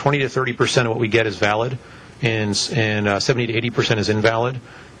find about 20 to 30% of what we get is valid, and 70 to 80% is invalid.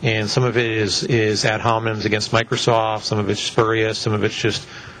 And some of it is ad hominems against Microsoft. Some of it's spurious. Some of it's just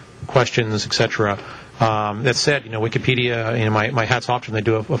questions, etc. That said, Wikipedia, my hat's off to them. They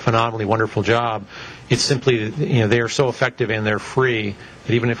do a phenomenally wonderful job. It's simply, they are so effective and they're free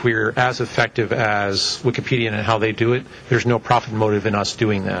that even if we are as effective as Wikipedia and how they do it, there's no profit motive in us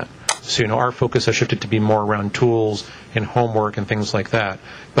doing that. So, our focus has shifted to be more around tools and homework and things like that.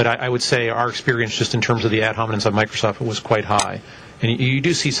 But I would say our experience just in terms of the ad hominems on Microsoft was quite high. And you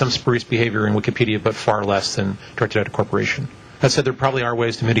do see some spurious behavior in Wikipedia, but far less than directed at a corporation. That said, there probably are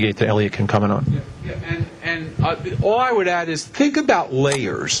ways to mitigate that Elliot can comment on. And all I would add is think about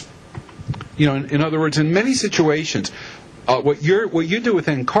layers. In other words, in many situations, what you do with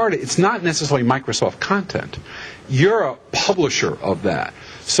Encarta, it's not necessarily Microsoft content. You're a publisher of that.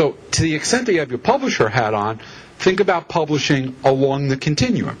 So to the extent that you have your publisher hat on, think about publishing along the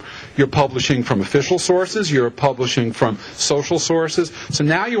continuum. You're publishing from official sources, you're publishing from social sources. So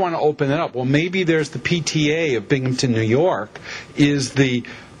now you want to open it up. Well, maybe there's the PTA of Binghamton, New York, is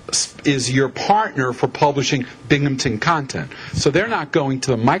your partner for publishing Binghamton content. So they're not going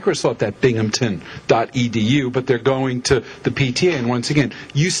to Microsoft at binghamton.edu, but they're going to the PTA. And once again,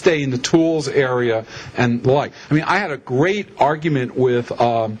 you stay in the tools area and the like. I mean, I had a great argument with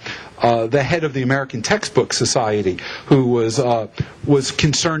the head of the American Textbook Society, who was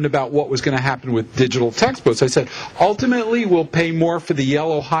concerned about what was going to happen with digital textbooks. I said, ultimately, we'll pay more for the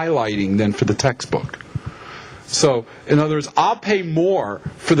yellow highlighting than for the textbook. So, in other words, I'll pay more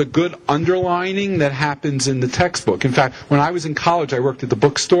for the good underlining that happens in the textbook. In fact, when I was in college, I worked at the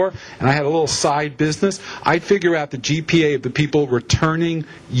bookstore, and I had a little side business. I'd figure out the GPA of the people returning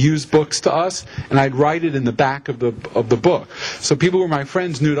used books to us, and I'd write it in the back of the book. So people who were my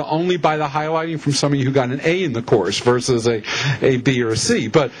friends knew to only buy the highlighting from somebody who got an A in the course versus a B or a C.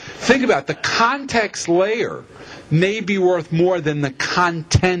 But think about it, the context layer may be worth more than the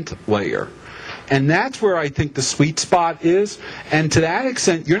content layer. And that's where I think the sweet spot is. And to that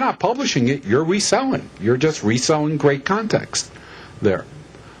extent, you're not publishing it, you're reselling. You're just reselling great context there.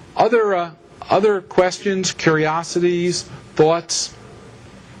 Other questions, curiosities, thoughts?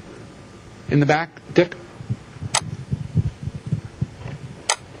 In the back, Dick?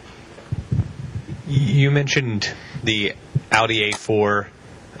 You mentioned the Audi A4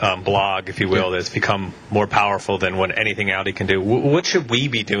 blog, if you will, that's become more powerful than what anything Audi can do. What should we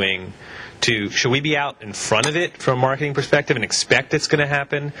be doing? Should we be out in front of it from a marketing perspective and expect it's going to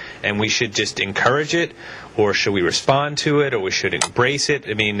happen, and we should just encourage it, or should we respond to it, or we should embrace it?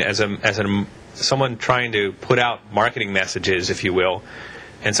 I mean, as someone trying to put out marketing messages, if you will,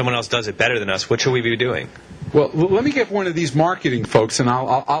 and someone else does it better than us, what should we be doing? Well, let me get one of these marketing folks, and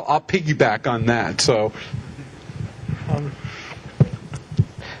I'll piggyback on that. So,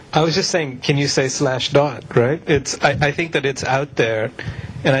 I was just saying, can you say /dot, right? I think that it's out there,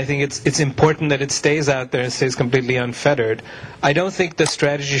 and I think it's important that it stays out there and stays completely unfettered. I don't think the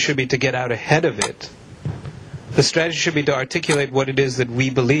strategy should be to get out ahead of it. The strategy should be to articulate what it is that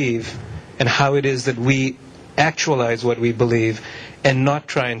we believe and how it is that we actualize what we believe, and not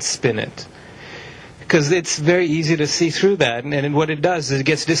try and spin it. Because it's very easy to see through that, and what it does is it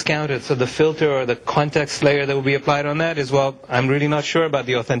gets discounted. So the filter or the context layer that will be applied on that is, well, I'm really not sure about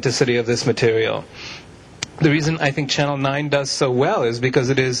the authenticity of this material. The reason I think Channel 9 does so well is because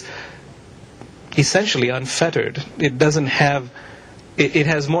it is essentially unfettered. It doesn't have, it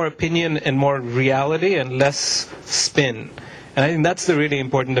has more opinion and more reality and less spin. And I think that's the really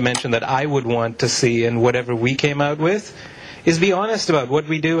important dimension that I would want to see in whatever we came out with, is be honest about what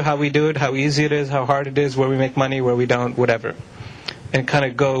we do, how we do it, how easy it is, how hard it is, where we make money, where we don't, whatever. And kind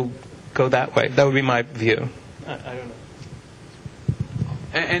of go that way. That would be my view. I don't know.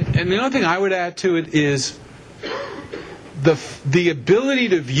 And the only thing I would add to it is the ability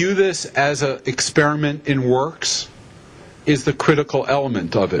to view this as an experiment in works is the critical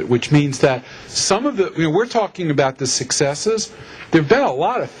element of it, which means that some of the, we're talking about the successes. There have been a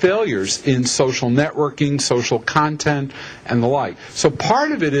lot of failures in social networking, social content, and the like. So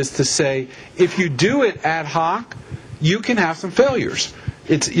part of it is to say, if you do it ad hoc, you can have some failures.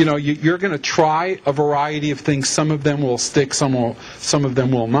 It's, you're going to try a variety of things. Some of them will stick, some of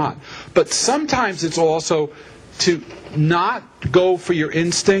them will not. But sometimes it's also to not go for your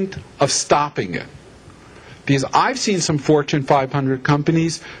instinct of stopping it. Because I've seen some Fortune 500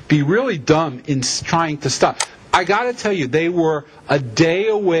 companies be really dumb in trying to stop. I got to tell you, they were a day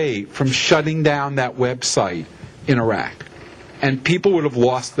away from shutting down that website in Iraq. And people would have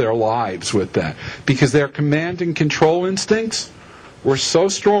lost their lives with that. Because their command and control instincts were so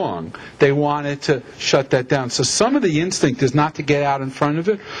strong, they wanted to shut that down. So some of the instinct is not to get out in front of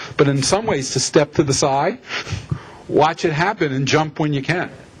it, but in some ways to step to the side, watch it happen, and jump when you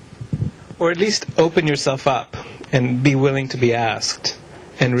can. Or at least open yourself up and be willing to be asked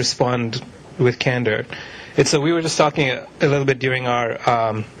and respond with candor. It's we were just talking a little bit during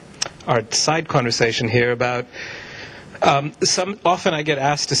our side conversation here about often I get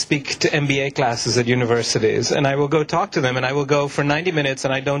asked to speak to MBA classes at universities, and I will go talk to them, and I will go for 90 minutes,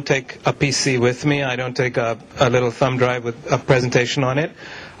 and I don't take a PC with me. I don't take a little thumb drive with a presentation on it.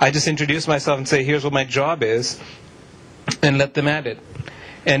 I just introduce myself and say, here's what my job is, and let them at it.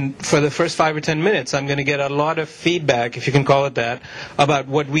 And for the first 5 or 10 minutes, I'm going to get a lot of feedback, if you can call it that, about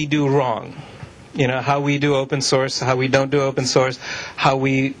what we do wrong. You know, how we do open source, how we don't do open source, how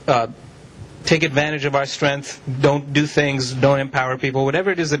we take advantage of our strength, don't do things, don't empower people, whatever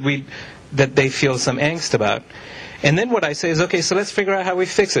it is that they feel some angst about. And then what I say is, okay, so let's figure out how we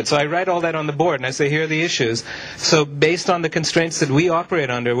fix it. So I write all that on the board, and I say, here are the issues. So based on the constraints that we operate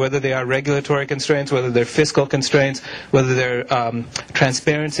under, whether they are regulatory constraints, whether they're fiscal constraints, whether they're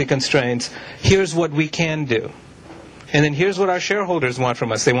transparency constraints, here's what we can do. And then here's what our shareholders want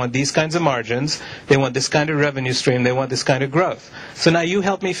from us. They want these kinds of margins. They want this kind of revenue stream. They want this kind of growth. So now you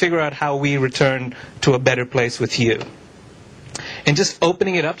help me figure out how we return to a better place with you. And just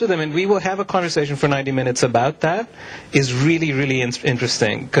opening it up to them, and we will have a conversation for 90 minutes about that, is really, really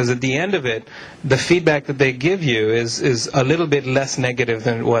interesting. Because at the end of it, the feedback that they give you is a little bit less negative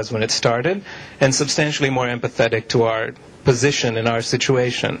than it was when it started, and substantially more empathetic to our position and our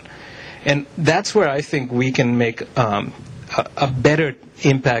situation. And that's where I think we can make a better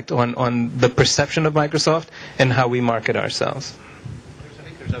impact on the perception of Microsoft and how we market ourselves. I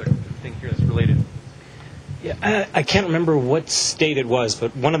think there's another thing here that's related. Yeah, I can't remember what state it was,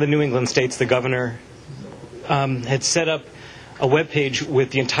 but one of the New England states, the governor had set up a web page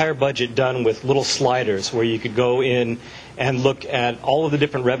with the entire budget done with little sliders where you could go in and look at all of the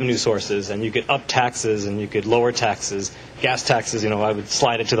different revenue sources, and you could up taxes and you could lower taxes. Gas taxes, I would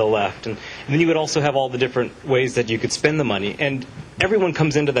slide it to the left. And then you would also have all the different ways that you could spend the money. And everyone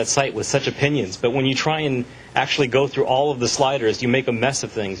comes into that site with such opinions, but when you try and actually go through all of the sliders, you make a mess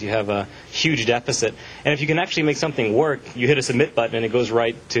of things. You have a huge deficit. And if you can actually make something work, you hit a submit button and it goes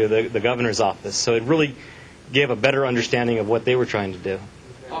right to the governor's office. So it really gave a better understanding of what they were trying to do.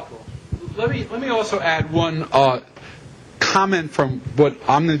 Let me also add one comment from what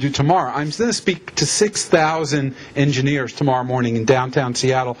I'm going to do tomorrow. I'm going to speak to 6,000 engineers tomorrow morning in downtown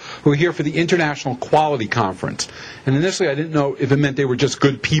Seattle who are here for the International Quality Conference. And initially I didn't know if it meant they were just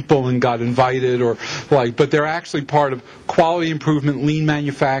good people and got invited but they're actually part of quality improvement, lean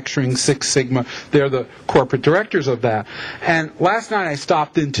manufacturing, Six Sigma. They're the corporate directors of that. And last night I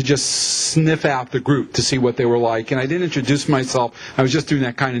stopped in to just sniff out the group to see what they were like. And I didn't introduce myself. I was just doing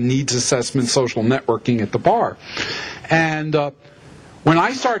that kind of needs assessment, social networking at the bar. And when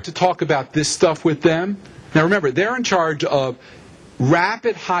I start to talk about this stuff with them, now remember, they're in charge of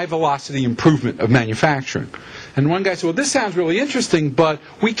rapid high-velocity improvement of manufacturing. And one guy said, well, this sounds really interesting, but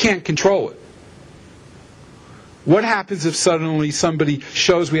we can't control it. What happens if suddenly somebody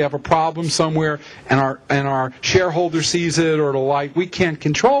shows we have a problem somewhere and our shareholder sees it or the like? We can't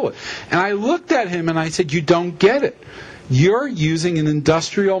control it. And I looked at him and I said, you don't get it. You're using an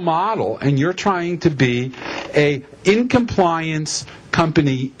industrial model, and you're trying to be a in-compliance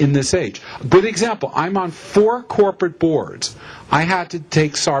company in this age. A good example, I'm on 4 corporate boards. I had to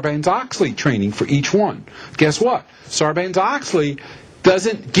take Sarbanes-Oxley training for each one. Guess what? Sarbanes-Oxley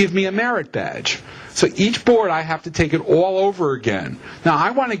doesn't give me a merit badge. So each board I have to take it all over again. Now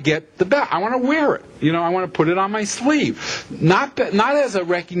I want to get the best. I want to wear it. I want to put it on my sleeve. Not as a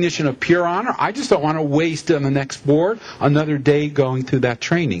recognition of pure honor. I just don't want to waste on the next board another day going through that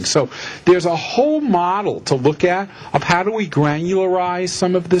training. So there's a whole model to look at of how do we granularize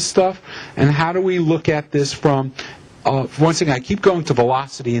some of this stuff, and how do we look at this from one thing, I keep going to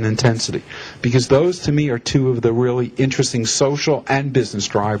velocity and intensity, because those to me are 2 of the really interesting social and business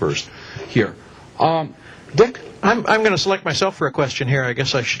drivers here. Dick? I'm going to select myself for a question here. I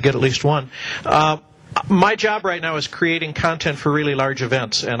guess I should get at least one. My job right now is creating content for really large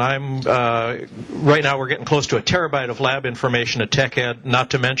events, and right now we're getting close to a terabyte of lab information at TechEd, not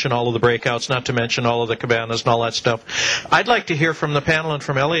to mention all of the breakouts, not to mention all of the cabanas and all that stuff. I'd like to hear from the panel and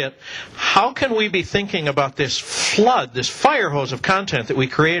from Elliot, how can we be thinking about this flood, this fire hose of content that we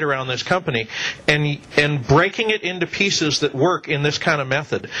create around this company, and breaking it into pieces that work in this kind of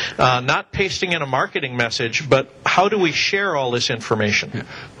method? Not pasting in a marketing message, but how do we share all this information? Yeah.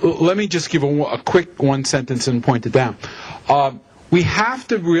 Let me just give a quick one sentence and point it down. We have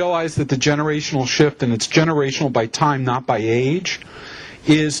to realize that the generational shift, and it's generational by time, not by age,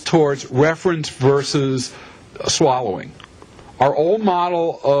 is towards reference versus swallowing. Our old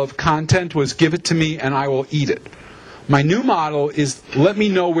model of content was give it to me and I will eat it. My new model is let me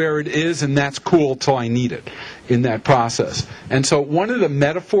know where it is, and that's cool till I need it in that process. And so one of the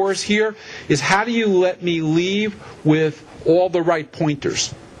metaphors here is how do you let me leave with all the right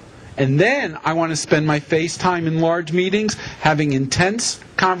pointers? And then I want to spend my face time in large meetings having intense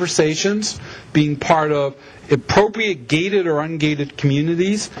conversations, being part of appropriate gated or ungated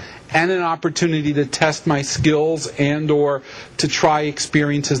communities, and an opportunity to test my skills and or to try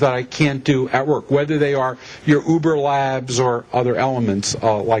experiences that I can't do at work, whether they are your Uber labs or other elements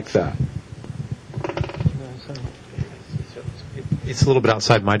like that. It's a little bit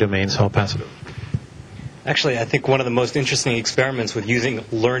outside my domain, so I'll pass it over. Actually, I think one of the most interesting experiments with using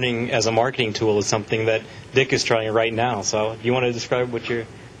learning as a marketing tool is something that Dick is trying right now. So, do you want to describe what you're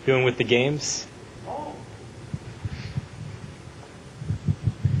doing with the games?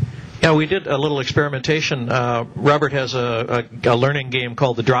 Yeah, we did a little experimentation. Robert has a learning game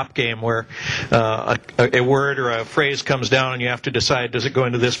called the drop game where a word or a phrase comes down and you have to decide, does it go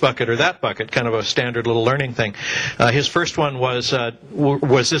into this bucket or that bucket, kind of a standard little learning thing. His first one was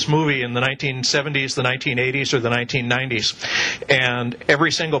this movie in the 1970s, the 1980s, or the 1990s. And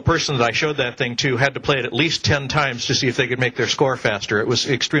every single person that I showed that thing to had to play it at least 10 times to see if they could make their score faster. It was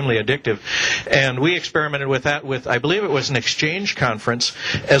extremely addictive. And we experimented with that with, I believe it was an exchange conference,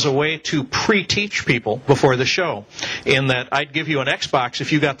 as a way to pre-teach people before the show, in that I'd give you an Xbox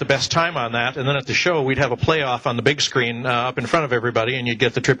if you got the best time on that, and then at the show we'd have a playoff on the big screen up in front of everybody, and you'd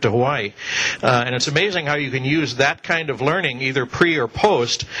get the trip to Hawaii. And it's amazing how you can use that kind of learning, either pre or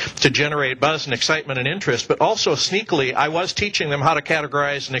post, to generate buzz and excitement and interest, but also sneakily I was teaching them how to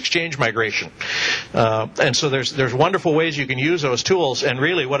categorize an exchange migration. And so there's wonderful ways you can use those tools, and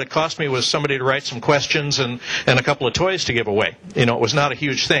really what it cost me was somebody to write some questions and a couple of toys to give away. You know, it was not a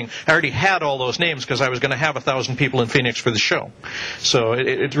huge thing. I already had all those names because I was going to have 1,000 people in Phoenix for the show. So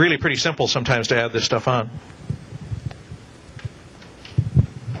it's really pretty simple sometimes to add this stuff on.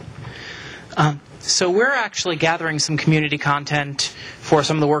 So we're actually gathering some community content for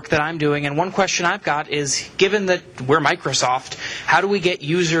some of the work that I'm doing, and one question I've got is, given that we're Microsoft, how do we get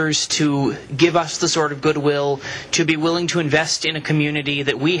users to give us the sort of goodwill to be willing to invest in a community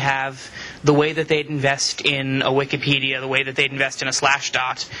that we have the way that they'd invest in a Wikipedia, the way that they'd invest in a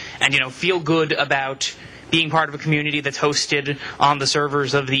Slashdot, and, you know, feel good about being part of a community that's hosted on the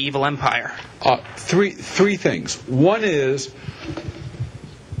servers of the evil empire? Three things. One is,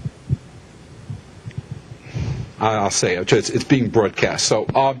 I'll say it's being broadcast. So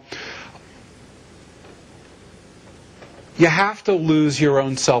you have to lose your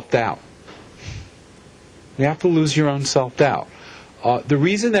own self-doubt. You have to lose your own self-doubt. The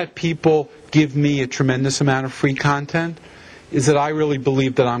reason that people give me a tremendous amount of free content is that I really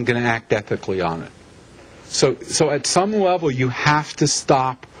believe that I'm going to act ethically on it. So at some level, you have to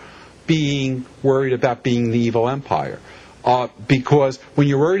stop being worried about being the evil empire. Because when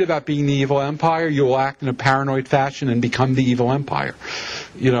you're worried about being the evil empire, you will act in a paranoid fashion and become the evil empire.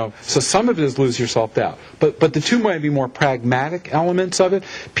 You know, so some of it is lose your self-doubt. But the two might be more pragmatic elements of it.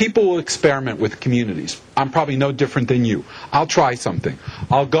 People will experiment with communities. I'm probably no different than you. I'll try something.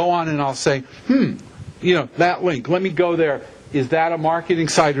 I'll go on and I'll say, you know, that link, let me go there. Is that a marketing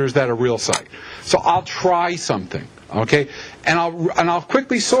site or is that a real site? So I'll try something, okay? And I'll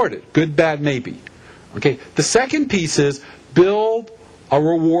quickly sort it. Good, bad, maybe. Okay. The second piece is build a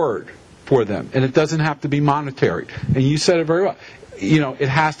reward for them, and it doesn't have to be monetary. And you said it very well. You know, it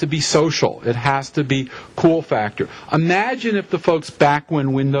has to be social. It has to be cool factor. Imagine if the folks back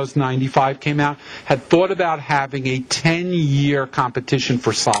when Windows 95 came out had thought about having a 10-year competition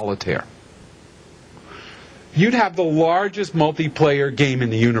for solitaire. You'd have the largest multiplayer game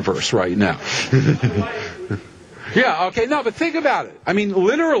in the universe right now. Yeah, okay, no, but think about it. I mean,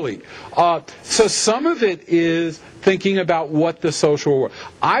 literally. So some of it is thinking about what the social world.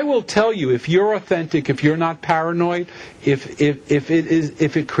 I will tell you, if you're authentic, if you're not paranoid, if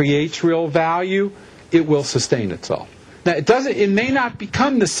it creates real value, it will sustain itself. Now, it may not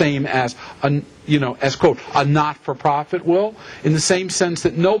become the same as as quote a not-for-profit will, in the same sense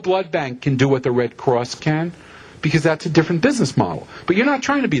that no blood bank can do what the Red Cross can, because that's a different business model. But you're not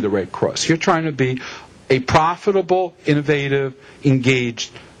trying to be the Red Cross. You're trying to be a profitable, innovative,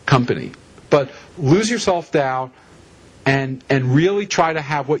 engaged company. But lose your self-doubt and really try to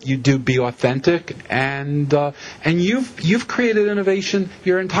have what you do be authentic. And you've created innovation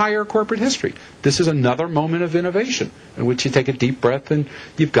your entire corporate history. This is another moment of innovation in which you take a deep breath and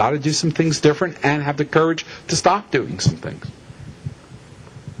you've got to do some things different and have the courage to stop doing some things.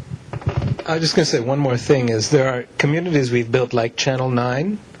 I was just going to say one more thing is there are communities we've built like Channel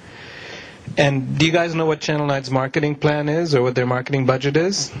 9. And do you guys know what Channel 9's marketing plan is or what their marketing budget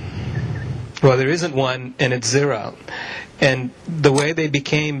is? Well, there isn't one, and it's zero. And the way they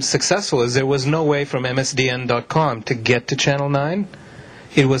became successful is there was no way from msdn.com to get to Channel 9.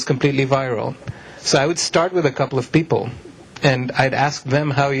 It was completely viral. So I would start with a couple of people, and I'd ask them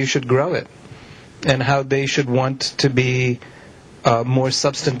how you should grow it and how they should want to be more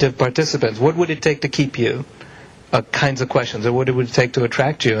substantive participants. What would it take to keep you? Kinds of questions, or what it would take to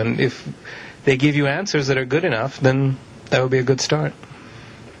attract you. And if they give you answers that are good enough, then that would be a good start.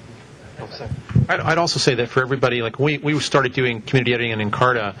 I'd also say that for everybody, like we started doing community editing in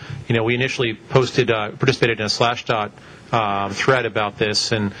Encarta, we initially participated in a Slashdot thread about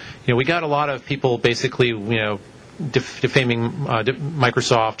this, and we got a lot of people basically defaming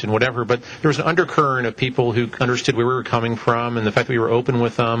Microsoft and whatever, but there was an undercurrent of people who understood where we were coming from, and the fact that we were open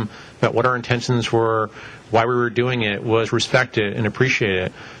with them about what our intentions were, why we were doing it, was respected and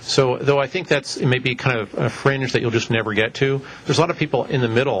appreciated. So though I think it may be kind of a fringe that you'll just never get to, there's a lot of people in the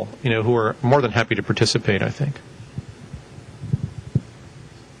middle who are more than happy to participate, I think.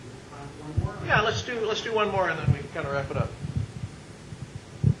 Yeah, let's do one more and then we can kind of wrap it up.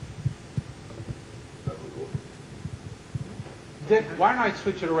 Dick, why don't I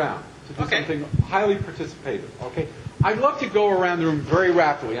switch it around to do something highly participative? Okay, I'd love to go around the room very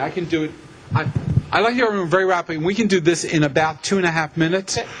rapidly. I can do it. I'd like to go around the room very rapidly, and we can do this in about 2.5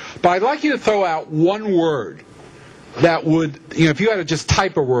 minutes. But I'd like you to throw out one word that would, if you had to just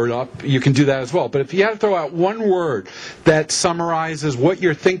type a word up, you can do that as well. But if you had to throw out one word that summarizes what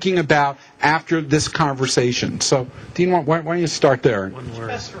you're thinking about after this conversation. So, Dean, why don't you start there? One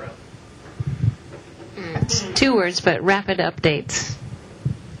word. It's 2 words, but rapid updates.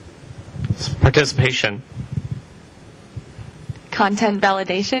 Participation. Content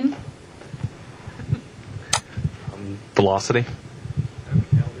validation. Velocity.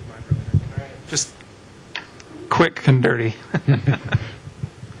 Just quick and dirty.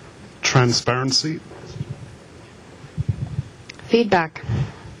 Transparency. Feedback.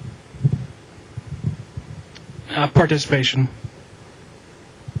 Participation.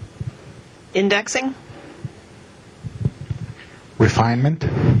 Indexing. Refinement.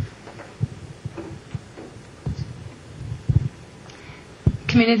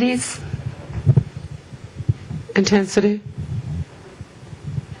 Communities. Intensity.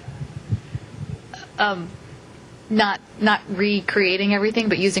 Not recreating everything,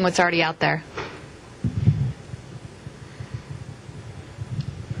 but using what's already out there.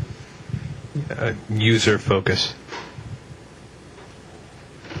 User focus.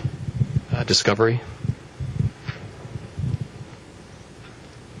 Discovery.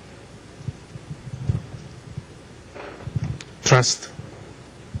 Trust.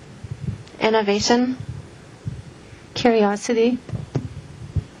 Innovation. Curiosity.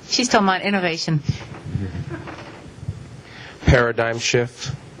 She's talking about innovation. Paradigm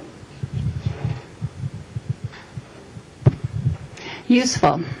shift.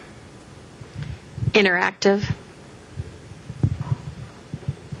 Useful. Interactive.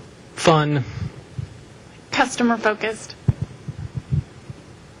 Fun. Customer focused.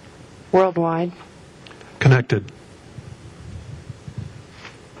 Worldwide. Connected.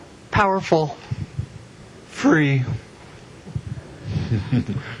 Powerful. Free.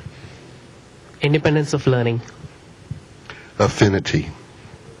 Independence of learning. Affinity.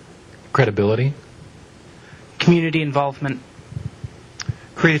 Credibility. Community involvement.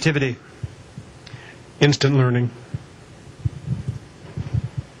 Creativity. Instant learning.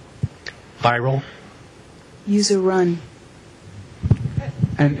 Viral. User run.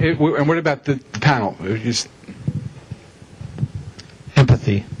 And what about the panel?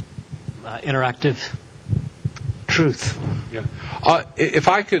 Empathy. Interactive. Truth. Yeah. If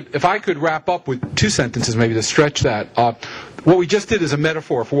I could wrap up with 2 sentences, maybe to stretch that. What we just did is a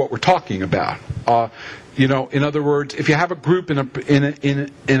metaphor for what we're talking about. In other words, if you have a group in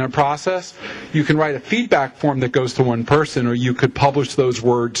a process, you can write a feedback form that goes to one person, or you could publish those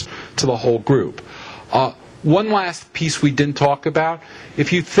words to the whole group. One last piece we didn't talk about.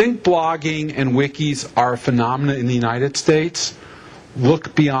 If you think blogging and wikis are a phenomenon in the United States,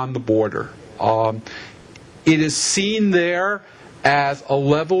 look beyond the border. It is seen there as a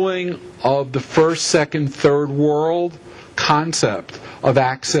leveling of the first, second, third world concept of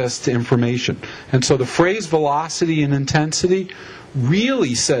access to information. And so the phrase velocity and intensity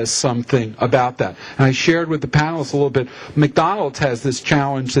really says something about that. And I shared with the panelists a little bit, McDonald's has this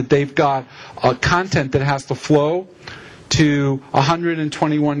challenge that they've got content that has to flow to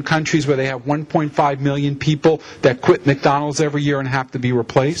 121 countries where they have 1.5 million people that quit McDonald's every year and have to be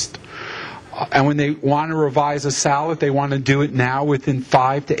replaced. And when they want to revise a salad, they want to do it now within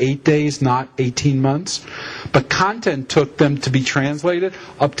 5 to 8 days, not 18 months. But content took them to be translated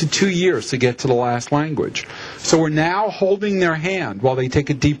up to 2 years to get to the last language. So we're now holding their hand while they take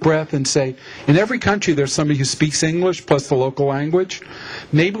a deep breath and say, in every country there's somebody who speaks English plus the local language.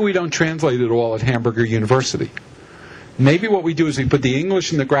 Maybe we don't translate it all at Hamburger University. Maybe what we do is we put the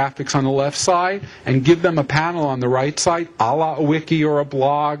English and the graphics on the left side and give them a panel on the right side, a la a wiki or a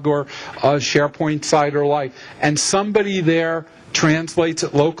blog or a SharePoint site or like, and somebody there translates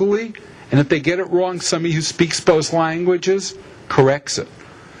it locally, and if they get it wrong, somebody who speaks both languages corrects it.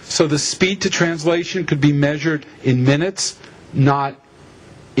 So the speed to translation could be measured in minutes, not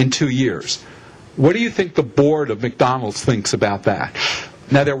in 2 years. What do you think the board of McDonald's thinks about that?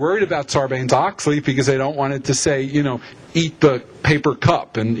 Now, they're worried about Sarbanes-Oxley because they don't want it to say, eat the paper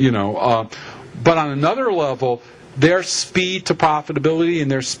cup. And but on another level, their speed to profitability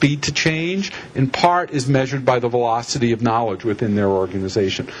and their speed to change, in part, is measured by the velocity of knowledge within their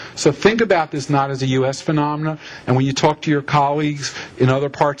organization. So think about this not as a U.S. phenomenon. And when you talk to your colleagues in other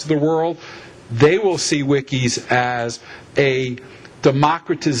parts of the world, they will see wikis as a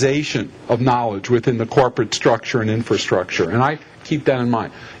democratization of knowledge within the corporate structure and infrastructure. And I keep that in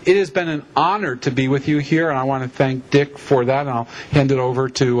mind. It has been an honor to be with you here, and I want to thank Dick for that, and I'll hand it over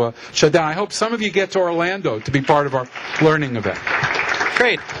to shut down. I hope some of you get to Orlando to be part of our learning event.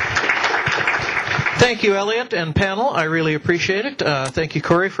 Great. Thank you, Elliot and panel. I really appreciate it. Thank you,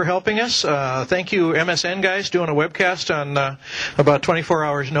 Corey, for helping us. Thank you, MSN guys, doing a webcast on about 24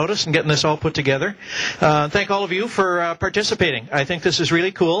 hours' notice and getting this all put together. Thank all of you for participating. I think this is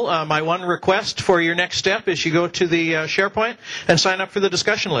really cool. My one request for your next step is you go to the SharePoint and sign up for the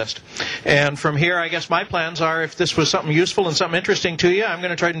discussion list. And from here, I guess my plans are, if this was something useful and something interesting to you, I'm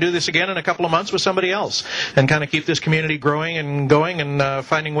going to try and do this again in a couple of months with somebody else and kind of keep this community growing and going and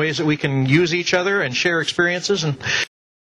finding ways that we can use each other and share experiences and